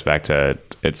that goes back to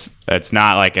it's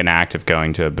not like an act of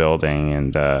going to a building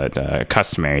and the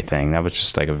customary thing. That was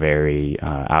just like a very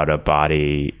out of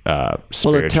body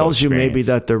spiritual Well, it tells experience. you maybe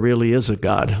that there really is a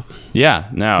God. Yeah,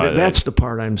 no, that's the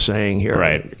part I'm saying here.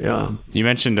 Right. Yeah. You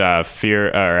mentioned fear,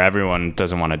 or everyone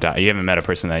doesn't want to die. You haven't met a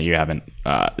person that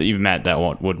you've met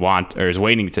that would want or is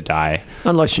waiting to die,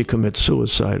 unless you commit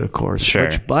suicide, of course. Sure.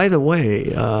 Which, by the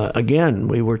way, again,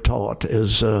 we were taught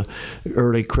as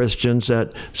early Christians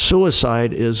that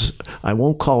suicide is, I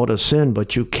won't call it a sin,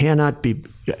 but you cannot be,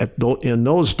 in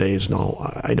those days, no,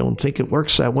 I don't think it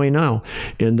works that way now.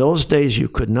 In those days, you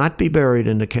could not be buried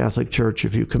in the Catholic Church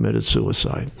if you committed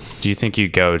suicide. Do you think you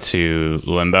go to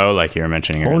limbo, like you were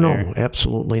mentioning earlier? Oh, no,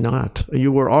 absolutely not.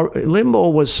 Limbo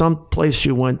was some place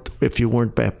you went if you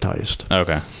weren't baptized.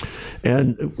 Okay.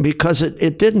 And because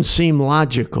it didn't seem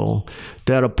logical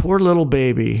that a poor little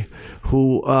baby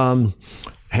who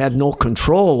had no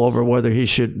control over whether he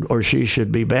should or she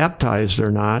should be baptized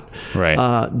or not,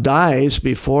 dies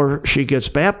before she gets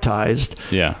baptized.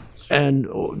 Yeah. And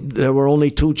there were only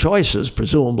two choices,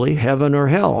 presumably, heaven or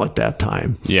hell at that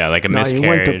time. Yeah, like a miscarriage.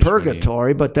 Now, you went to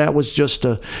purgatory, but that was just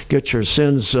to get your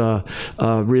sins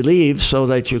relieved so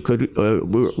that you could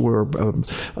were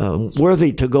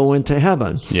worthy to go into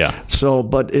heaven. Yeah. So,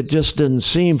 but it just didn't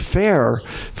seem fair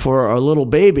for a little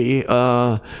baby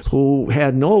who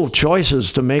had no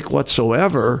choices to make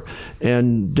whatsoever,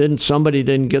 and somebody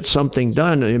didn't get something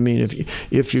done. I mean,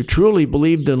 if you truly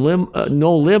believed in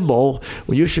no limbo,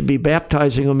 well, you should be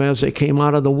baptizing them as they came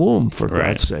out of the womb, for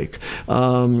God's sake.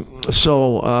 Seems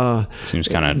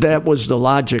kind of... That was the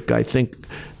logic, I think.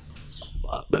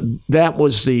 That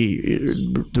was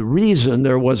the reason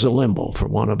there was a limbo, for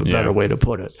want of a better way to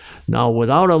put it. Now,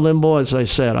 without a limbo, as I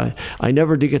said, I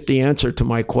never did get the answer to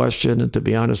my question, and to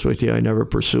be honest with you, I never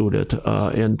pursued it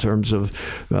in terms of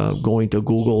going to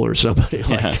Google or somebody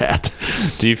like that.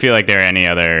 Do you feel like there are any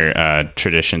other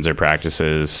traditions or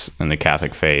practices in the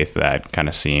Catholic faith that kind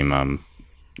of seem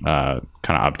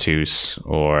kind of obtuse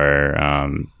or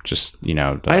just,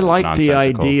 I like the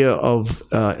idea of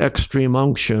extreme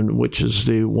unction, which is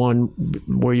the one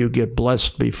where you get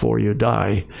blessed before you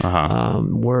die,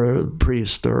 where a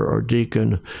priest or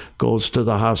deacon goes to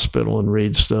the hospital and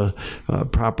reads the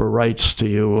proper rites to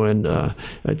you. And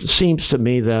it seems to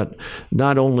me that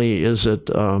not only is it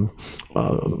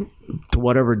to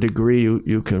whatever degree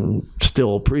you can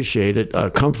still appreciate it,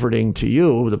 comforting to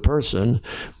you, the person,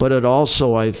 but it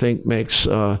also, I think, makes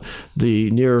the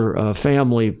near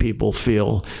family people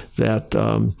feel that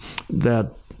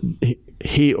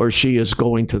he or she is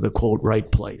going to the, quote, right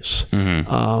place.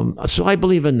 So I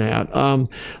believe in that.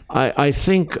 I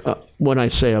think when I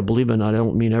say I believe in it, I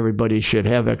don't mean everybody should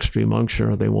have extreme unction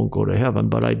or they won't go to heaven,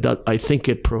 but I think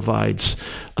it provides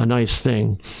a nice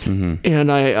thing.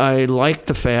 And I like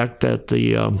the fact that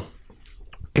the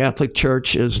Catholic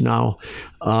Church is now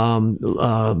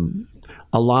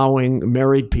allowing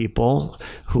married people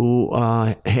who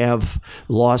have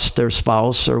lost their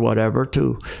spouse or whatever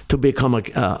to become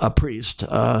a priest.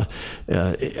 And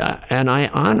I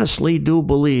honestly do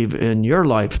believe in your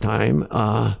lifetime,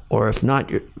 or if not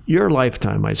your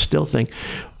lifetime, I still think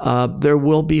there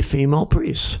will be female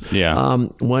priests.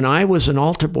 When I was an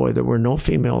altar boy, there were no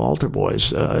female altar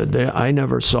boys. I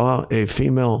never saw a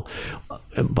female.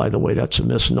 And by the way, that's a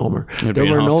misnomer. There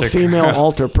were no female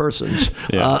altar persons.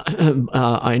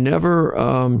 I never,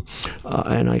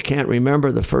 and I can't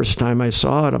remember the first time I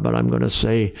saw it, but I'm going to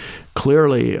say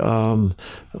clearly Bob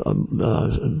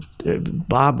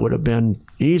would have been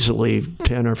easily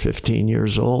 10 or 15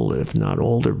 years old, if not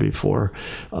older, before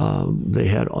they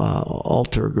had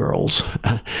altar girls.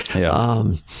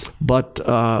 But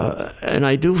and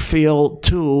I do feel,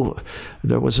 too,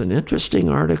 there was an interesting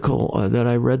article that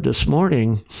I read this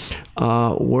morning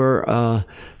where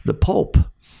the Pope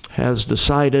has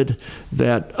decided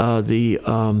that the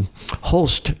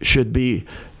host should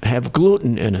have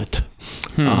gluten in it.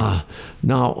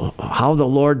 Now, how the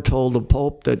Lord told the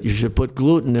Pope that you should put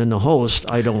gluten in the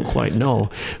host, I don't quite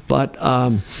know. But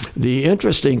the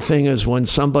interesting thing is when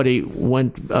somebody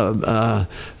went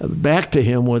back to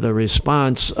him with a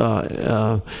response,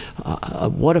 what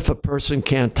if a person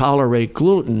can't tolerate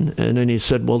gluten? And then he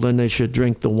said, well, then they should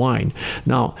drink the wine.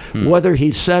 Now, whether he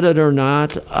said it or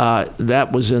not,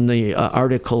 that was in the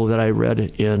article that I read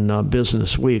in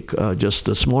Business Week just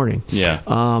this morning.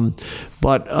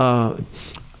 But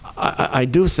I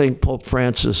do think Pope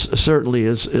Francis certainly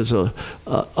is a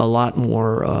lot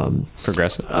more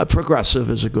progressive. Progressive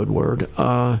is a good word.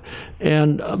 But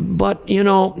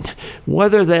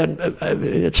whether that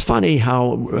it's funny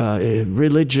how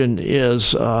religion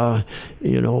is.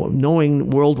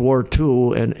 Knowing World War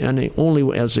II and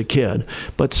only as a kid,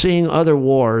 but seeing other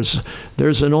wars,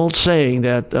 there's an old saying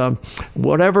that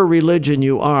whatever religion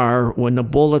you are, when the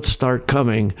bullets start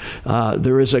coming,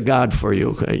 there is a God for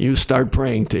you. You start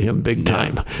praying to him big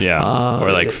time.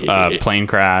 Or like plane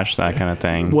crash, that kind of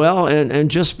thing. Well,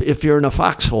 and just if you're in a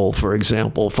foxhole, for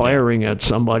example, firing at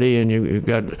somebody and you've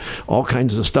got all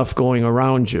kinds of stuff going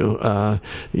around you,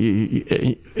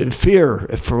 fear,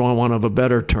 for want of a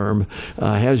better term,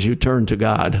 has you turn to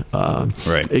God.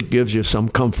 It gives you some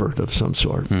comfort of some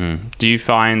sort. Do you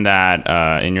find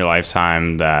that in your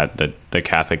lifetime that the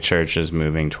Catholic Church is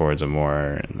moving towards a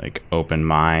more like open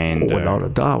mind? Without a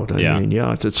doubt. I mean,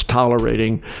 it's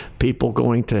tolerating people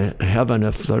going to heaven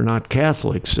if they're not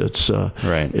Catholics. It's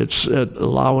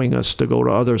allowing us to go to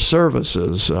other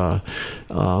services.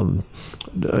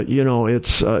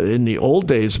 It's in the old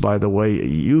days, by the way,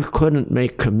 you couldn't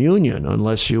make communion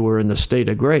unless you were in the state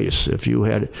of grace. If you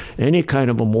had any kind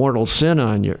of a mortal sin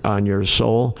on your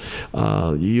soul,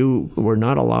 you were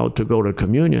not allowed to go to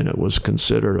communion. It was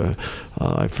considered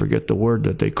I forget the word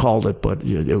that they called it, but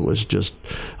it was just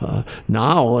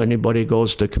now anybody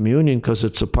goes to communion because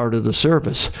it's a part of the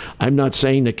service. I'm not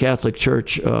saying the Catholic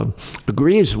Church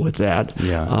agrees with that.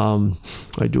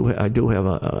 I do have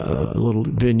a little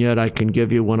vignette I can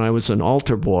give you when I was an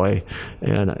altar boy,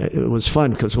 and it was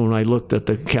fun because when I looked at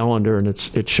the calendar and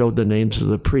it showed the names of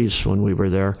the priests when we were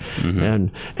there,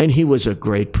 and he was a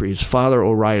great priest, Father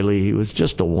O'Reilly. He was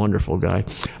just a wonderful guy.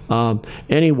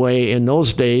 Anyway, in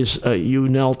those days, you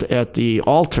knelt at the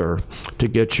altar to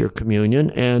get your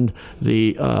communion, and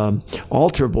the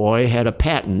altar boy had a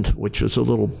paten, which was a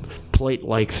little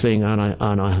plate-like thing on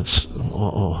a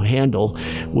handle,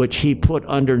 which he put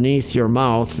underneath your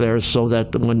mouth there, so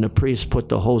that when the priest put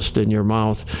the host in your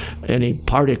mouth, any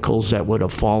particles that would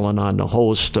have fallen on the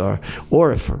host, or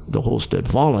if the host had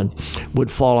fallen,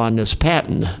 would fall on this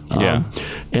paten.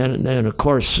 And of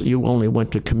course, you only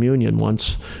went to communion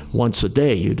once a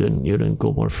day. You didn't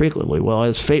go more frequently. Well,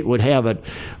 as fate would have it,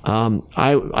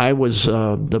 I was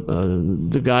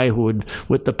the guy who would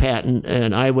with the paten,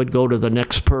 and I would go to the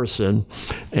next person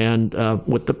and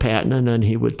with the paten, and then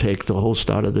he would take the host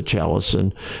out of the chalice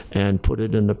and put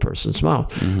it in the person's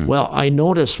mouth. Mm-hmm. Well, I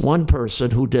noticed one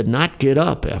person who did not get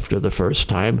up after the first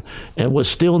time and was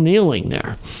still kneeling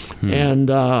there. Mm-hmm. And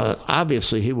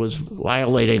obviously he was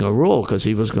violating a rule, because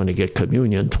he was going to get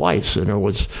communion twice, and there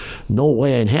was no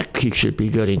way in heck he should be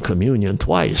getting communion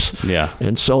twice. Yeah.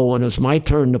 And so when it was my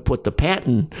turn to put the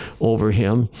paten over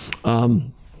him,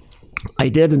 I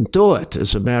didn't do it.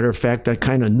 As a matter of fact, I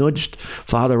kind of nudged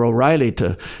Father O'Reilly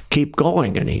to keep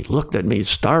going, and he looked at me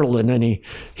startled, and then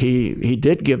he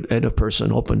did give, and a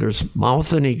person opened his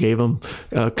mouth, and he gave him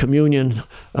communion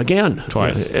again.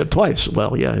 Twice.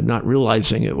 Well, yeah, not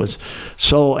realizing it was.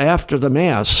 So after the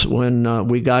Mass, when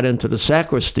we got into the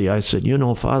sacristy, I said,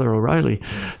 Father O'Reilly,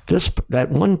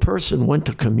 that one person went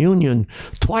to communion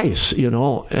twice,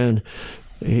 and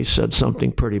he said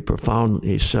something pretty profound.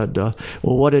 He said, well,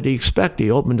 what did he expect?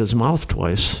 He opened his mouth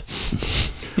twice.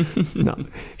 Now,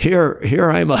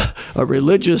 here I'm a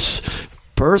religious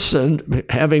person,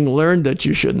 having learned that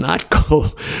you should not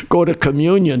go to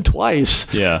communion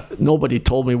twice. Yeah. Nobody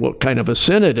told me what kind of a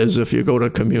sin it is if you go to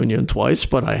communion twice,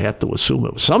 but I had to assume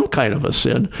it was some kind of a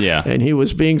sin. Yeah. And he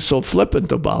was being so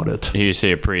flippant about it. You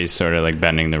see a priest sort of like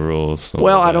bending the rules.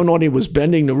 Well, I don't know if he was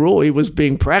bending the rule. He was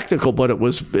being practical, but it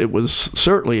was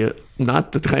certainly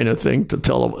not the kind of thing to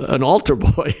tell an altar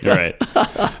boy. Right.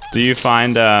 Do you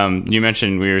find, you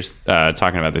mentioned, we were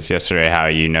talking about this yesterday, how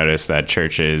you noticed that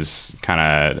churches kind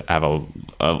of have a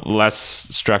less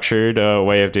structured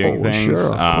way of doing things?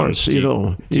 Sure, of course.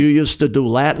 You used to do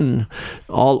Latin.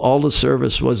 All the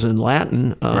service was in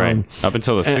Latin. Right. Up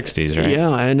until the 60s, right?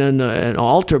 Yeah, and then and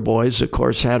altar boys, of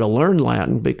course, had to learn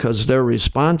Latin because their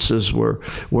responses were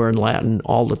in Latin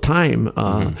all the time,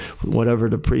 whatever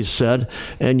the priest said.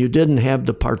 And you didn't have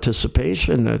the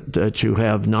participation that you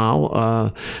have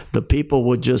now. The people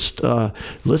would just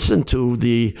listen to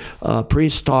the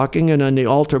priest talking, and then the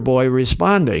altar boy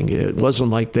responding. It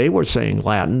wasn't like they were saying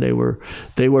Latin.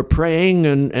 They were praying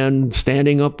and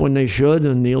standing up when they should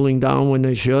and kneeling down when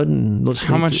they should and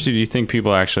listening. How much do you think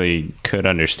people actually could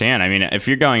understand? I mean, if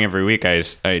you're going every week, I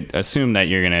assume that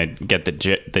you're going to get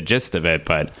the gist of it,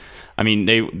 but I mean,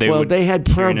 they had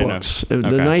prayer books. The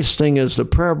nice thing is the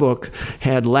prayer book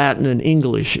had Latin and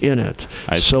English in it.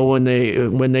 So when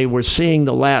they were seeing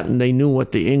the Latin, they knew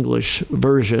what the English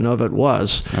version of it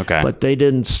was. Okay. But they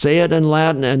didn't say it in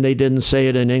Latin and they didn't say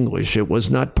it in English. It was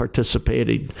not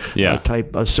participating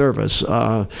type of service.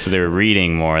 So they were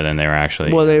reading more than they were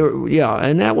actually. Well,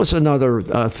 and that was another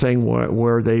thing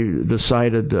where they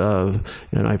decided, and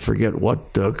I forget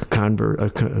what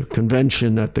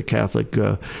convention that the Catholic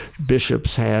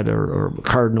bishops had or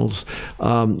cardinals.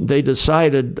 They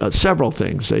decided several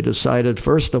things. They decided,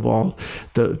 first of all,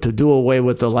 to do away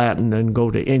with the Latin and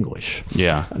go to English.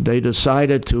 Yeah. They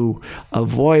decided to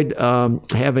avoid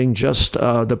having just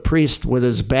the priest with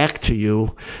his back to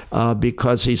you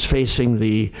because he's facing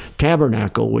the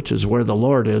tabernacle, which is where the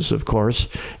Lord is, of course,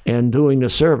 and doing the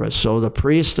service. So the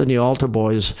priest and the altar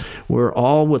boys were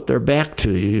all with their back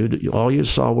to you. All you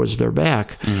saw was their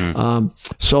back. Mm-hmm.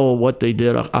 So what they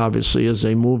did, obviously, is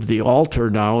they moved the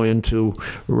altar now into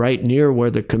right near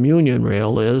where the communion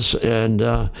rail is, and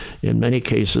in many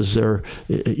cases there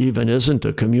even isn't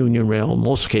a communion rail. In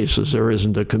most cases there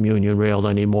isn't a communion rail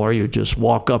anymore. You just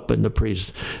walk up and the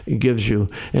priest gives you.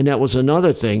 And that was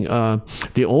another thing.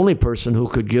 The only person who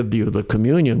could give you the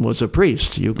communion was a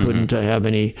priest. You couldn't have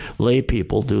any lay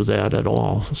people do that at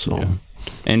all. So. Yeah.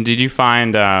 And did you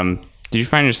find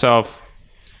yourself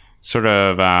sort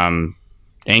of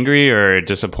angry or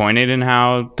disappointed in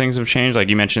how things have changed? Like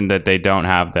you mentioned that they don't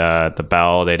have the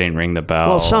bell. They didn't ring the bell.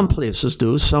 Well, some places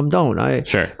do, some don't.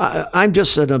 I'm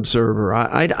just an observer.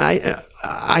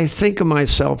 I think of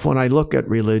myself when I look at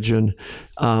religion.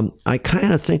 I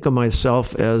kind of think of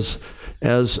myself as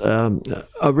an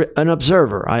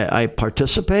observer. I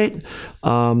participate.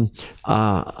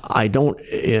 I don't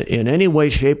in any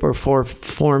way, shape, or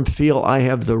form feel I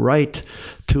have the right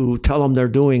to tell them they're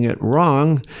doing it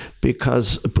wrong,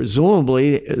 because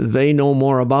presumably they know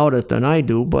more about it than I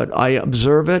do. But I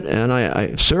observe it, and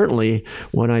I certainly,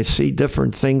 when I see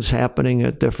different things happening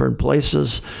at different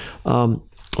places,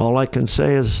 all I can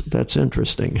say is that's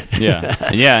interesting.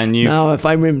 Yeah, yeah, and you. Now, if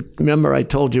I remember, I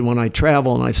told you when I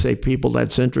travel and I say people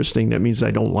that's interesting, that means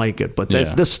I don't like it. But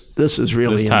this is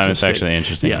really this time interesting. It's actually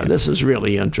interesting. Yeah, this is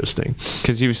really interesting.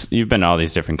 Because you've been to all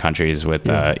these different countries with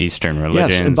Eastern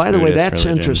religions. Yes, and by the way, Buddhist that's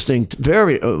religions. interesting.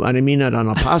 Very, I mean that on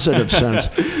a positive sense.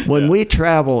 When we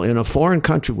travel in a foreign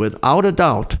country, without a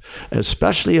doubt,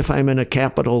 especially if I'm in a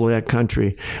capital of that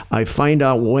country, I find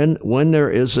out when there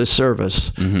is a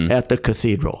service at the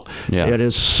cathedral. Yeah. It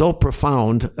is so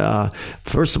profound.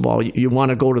 First of all, you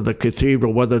want to go to the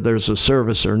cathedral whether there's a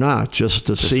service or not, just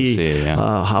to see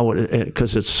how it,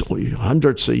 because it's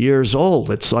hundreds of years old.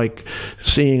 It's like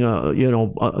seeing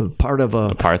a part of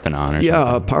a Parthenon or something.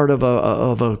 a part of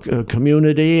a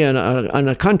community and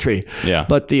a country. Yeah.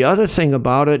 But the other thing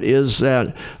about it is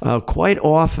that quite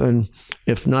often,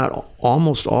 if not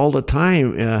almost all the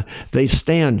time, they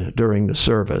stand during the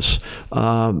service.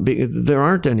 There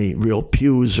aren't any real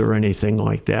pews or anything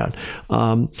like that.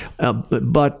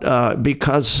 But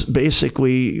because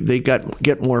basically they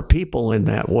get more people in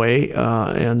that way,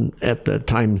 and at the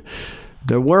time,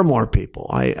 there were more people.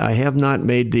 I have not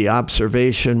made the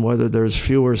observation whether there's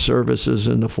fewer services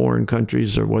in the foreign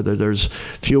countries or whether there's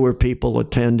fewer people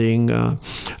attending.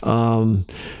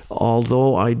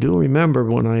 Although I do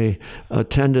remember when I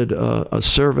attended a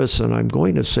service, and I'm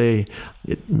going to say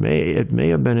it may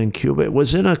have been in Cuba. It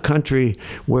was in a country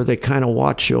where they kind of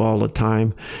watch you all the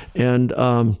time, and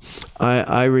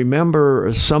I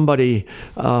remember somebody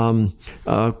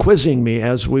quizzing me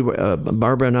as we were,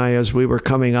 Barbara and I, as we were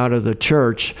coming out of the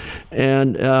church,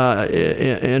 and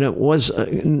it was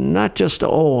not just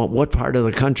what part of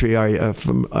the country are you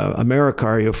from? America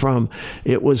are you from?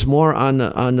 It was more on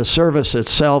the service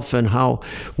itself and how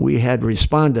we had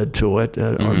responded to it,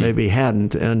 or maybe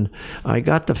hadn't. And I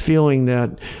got the feeling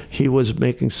that he was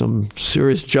making some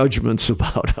serious judgments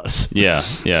about us. Yeah.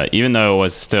 Even though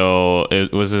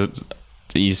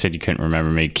you said you couldn't remember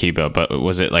maybe Cuba, but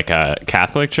was it like a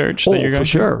Catholic church that you're going for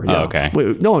sure. to? Yeah. Oh, okay.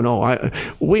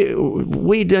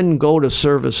 We didn't go to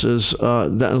services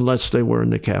unless they were in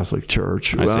the Catholic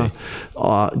Church. I see.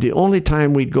 The only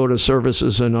time we'd go to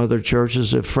services in other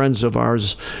churches if friends of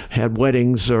ours had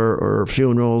weddings or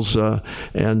funerals,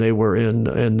 and they were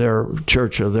in their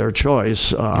church of their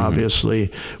choice.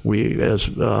 Obviously, we as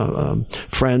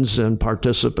friends and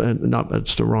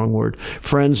that's the wrong word,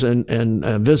 friends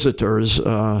and visitors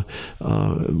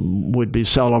would be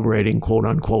celebrating, quote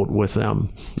unquote, with them.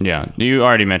 Yeah. You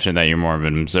already mentioned that you're more of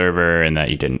an observer and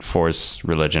that you didn't force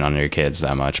religion on your kids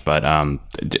that much, but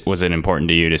was it important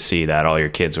to you to see that all your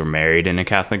kids were married in a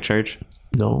Catholic church?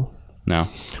 No,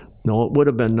 it would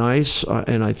have been nice,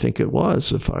 and I think it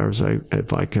was, if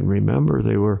I can remember.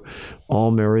 They were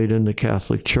all married in the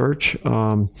Catholic Church.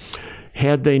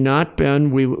 Had they not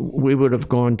been, we would have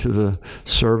gone to the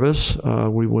service.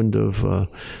 We wouldn't have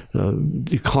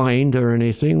declined or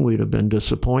anything. We'd have been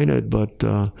disappointed, but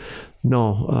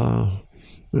no.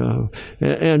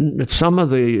 And some of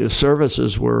the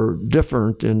services were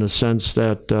different in the sense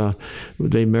that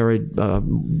they married,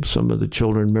 some of the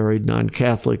children married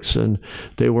non-Catholics, and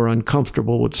they were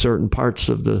uncomfortable with certain parts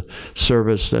of the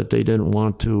service that they didn't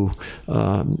want to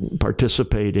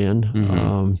participate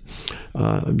in.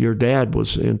 Your dad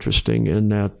was interesting in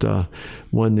that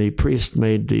when the priest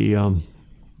made the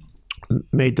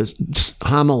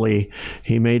homily,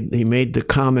 he made the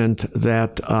comment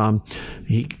that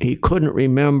he couldn't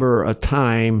remember a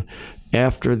time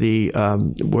after the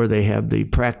where they have the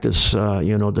practice,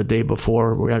 the day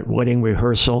before wedding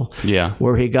rehearsal,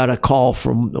 where he got a call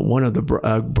from one of the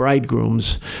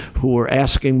bridegrooms who were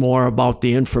asking more about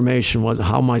the information.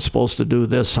 How am I supposed to do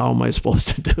this? How am I supposed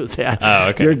to do that? Oh,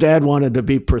 okay. Your dad wanted to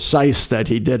be precise that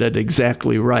he did it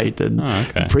exactly right, and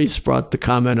the priest brought the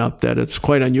comment up that it's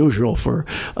quite unusual for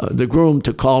the groom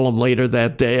to call him later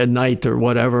that day at night or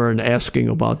whatever and asking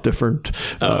about different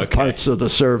parts of the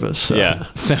service.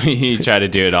 So he tried to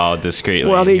do it all discreetly.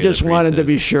 Well, he just wanted to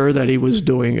be sure that he was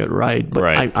doing it right. But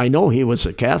right. I know he was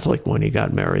a Catholic when he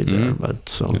got married there. But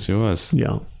so yes, he was.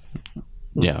 Yeah.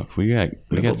 Yeah, we got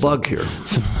a bug here.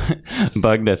 Some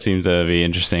bug that seems to be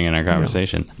interesting in our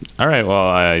conversation. Yeah. All right. Well,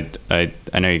 I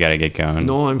know you got to get going.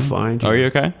 No, I'm fine. Are you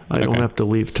okay? I don't have to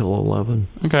leave till 11.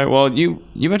 Okay. Well, you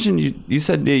mentioned you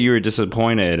said that you were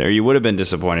disappointed, or you would have been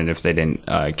disappointed if they didn't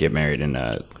get married in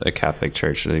a Catholic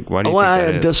church. Like, why do you think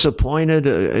that is? Disappointed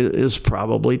is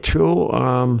probably true.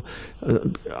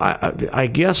 I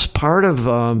guess part of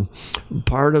the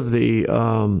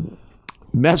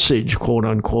message, quote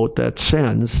unquote, that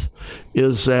sends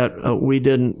is that we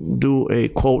didn't do a,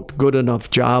 quote, good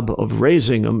enough job of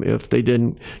raising them if they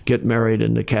didn't get married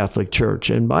in the Catholic Church.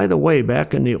 And by the way,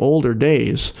 back in the older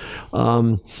days,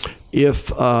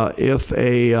 if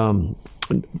a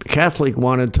Catholic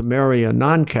wanted to marry a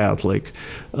non-Catholic,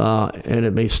 and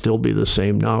it may still be the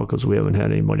same now because we haven't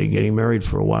had anybody getting married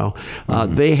for a while,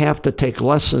 they have to take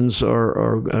lessons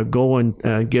or go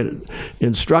and get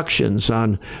instructions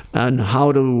on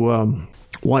how to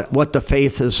what the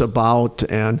faith is about,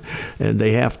 and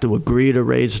they have to agree to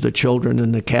raise the children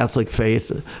in the Catholic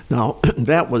faith. Now,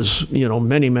 that was,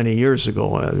 many, many years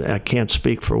ago. I can't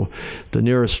speak for the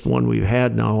nearest one we've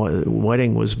had now.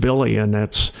 Wedding was Billy, and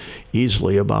that's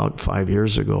easily about 5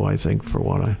 years ago, I think, as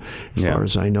far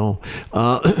as I know.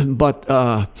 But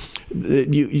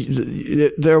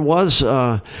there was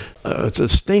a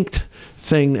distinct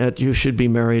thing that you should be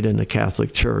married in the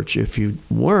Catholic Church. If you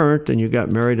weren't and you got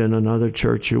married in another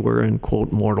church, you were in,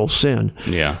 quote, mortal sin.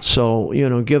 Yeah. So,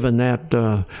 given that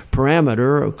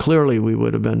parameter, clearly we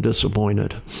would have been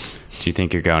disappointed. Do you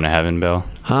think you're going to heaven, Bill?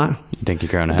 Huh? You think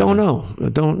you're going to heaven?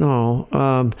 Don't know.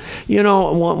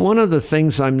 One of the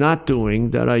things I'm not doing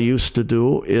that I used to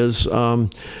do is I'm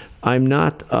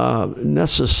not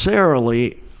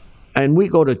necessarily, and we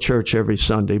go to church every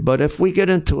Sunday, but if we get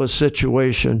into a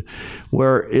situation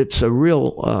where it's a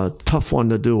real tough one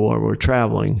to do, or we're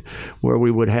traveling, where we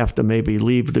would have to maybe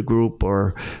leave the group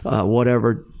or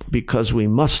whatever, because we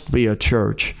must be a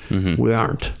church, we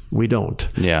aren't. We don't.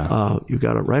 Yeah. You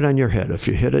got it right on your head. If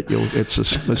you hit it, it's a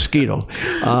mosquito.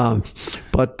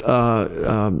 But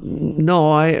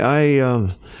no,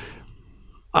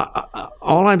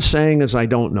 all I'm saying is I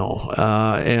don't know.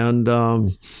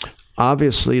 And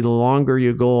obviously, the longer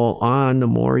you go on, the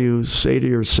more you say to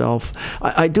yourself,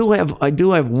 I do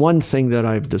have one thing that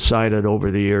I've decided over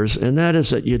the years, and that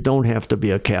is that you don't have to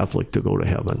be a Catholic to go to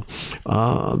heaven.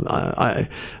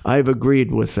 I've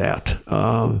agreed with that.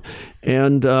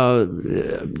 And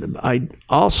I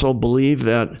also believe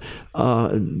that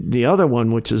the other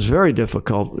one, which is very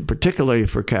difficult, particularly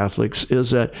for Catholics,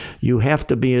 is that you have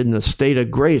to be in a state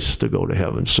of grace to go to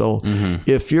heaven. So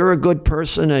if you're a good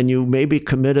person and you maybe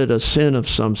committed a sin of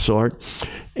some sort,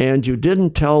 and you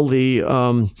didn't tell the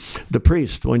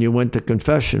priest when you went to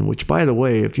confession, which, by the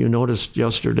way, if you noticed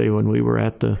yesterday when we were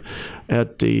at the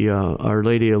Our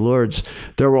Lady of Lourdes,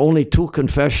 there were only 2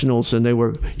 confessionals, and they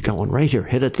were going right here,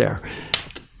 hit it there.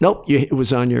 Nope, it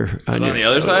was on your. On the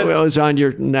other side? It was on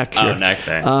your neck here. Oh, neck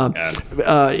there.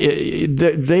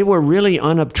 They were really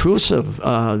unobtrusive,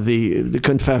 the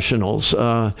confessionals.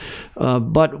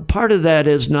 But part of that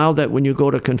is now that when you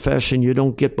go to confession, you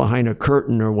don't get behind a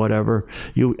curtain or whatever.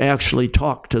 You actually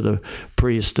talk to the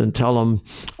priest and tell them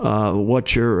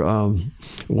what your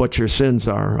sins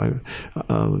are.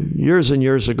 Years and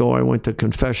years ago, I went to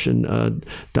confession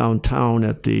downtown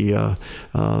at the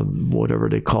whatever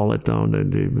they call it down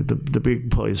the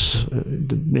big place.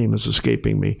 The name is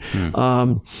escaping me.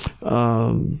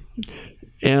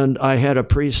 And I had a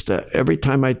priest, every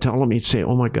time I tell him, he'd say,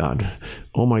 oh my God.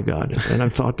 And I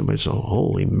thought to myself,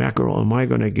 holy mackerel, am I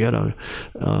going to get a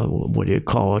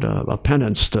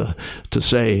penance to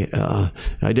say, I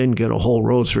didn't get a whole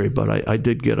rosary, but I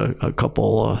did get a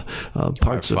couple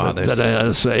parts of it that I had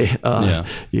to say.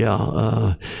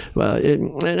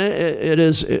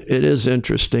 It is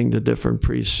interesting, the different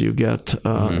priests you get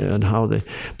and how they,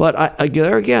 but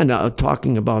there again,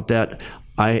 talking about that,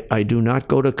 I do not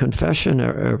go to confession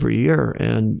every year.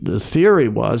 And the theory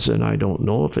was, and I don't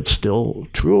know if it's still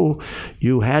true,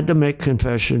 you had to make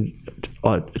confession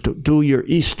to do your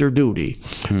Easter duty.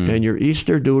 And your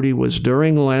Easter duty was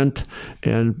during Lent,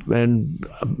 and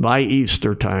by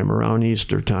Easter time, around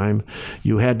Easter time,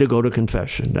 you had to go to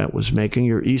confession. That was making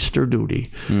your Easter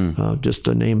duty. Just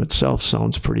the name itself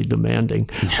sounds pretty demanding.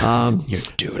 Your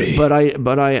duty. But I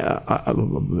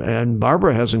and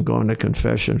Barbara hasn't gone to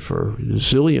confession for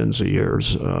zillions of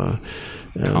years.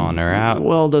 Calling her out.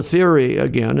 Well, the theory,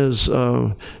 again, is,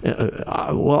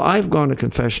 I've gone to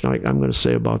confession, I'm going to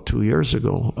say about 2 years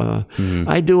ago.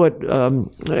 I do it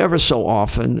ever so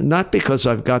often, not because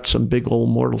I've got some big old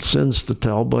mortal sins to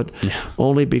tell, but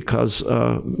only because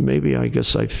maybe I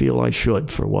guess I feel I should,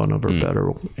 for want of a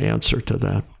better answer to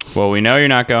that. Well, we know you're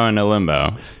not going to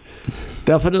limbo.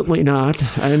 Definitely not,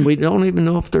 and we don't even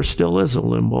know if there still is a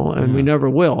limbo, and we never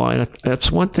will.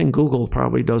 That's one thing Google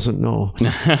probably doesn't know.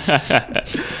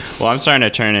 Well, I'm starting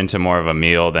to turn into more of a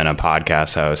meal than a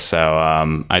podcast host, so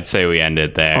I'd say we end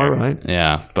it there. All right.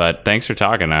 Yeah, but thanks for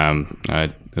talking.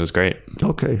 It was great.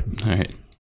 Okay. All right.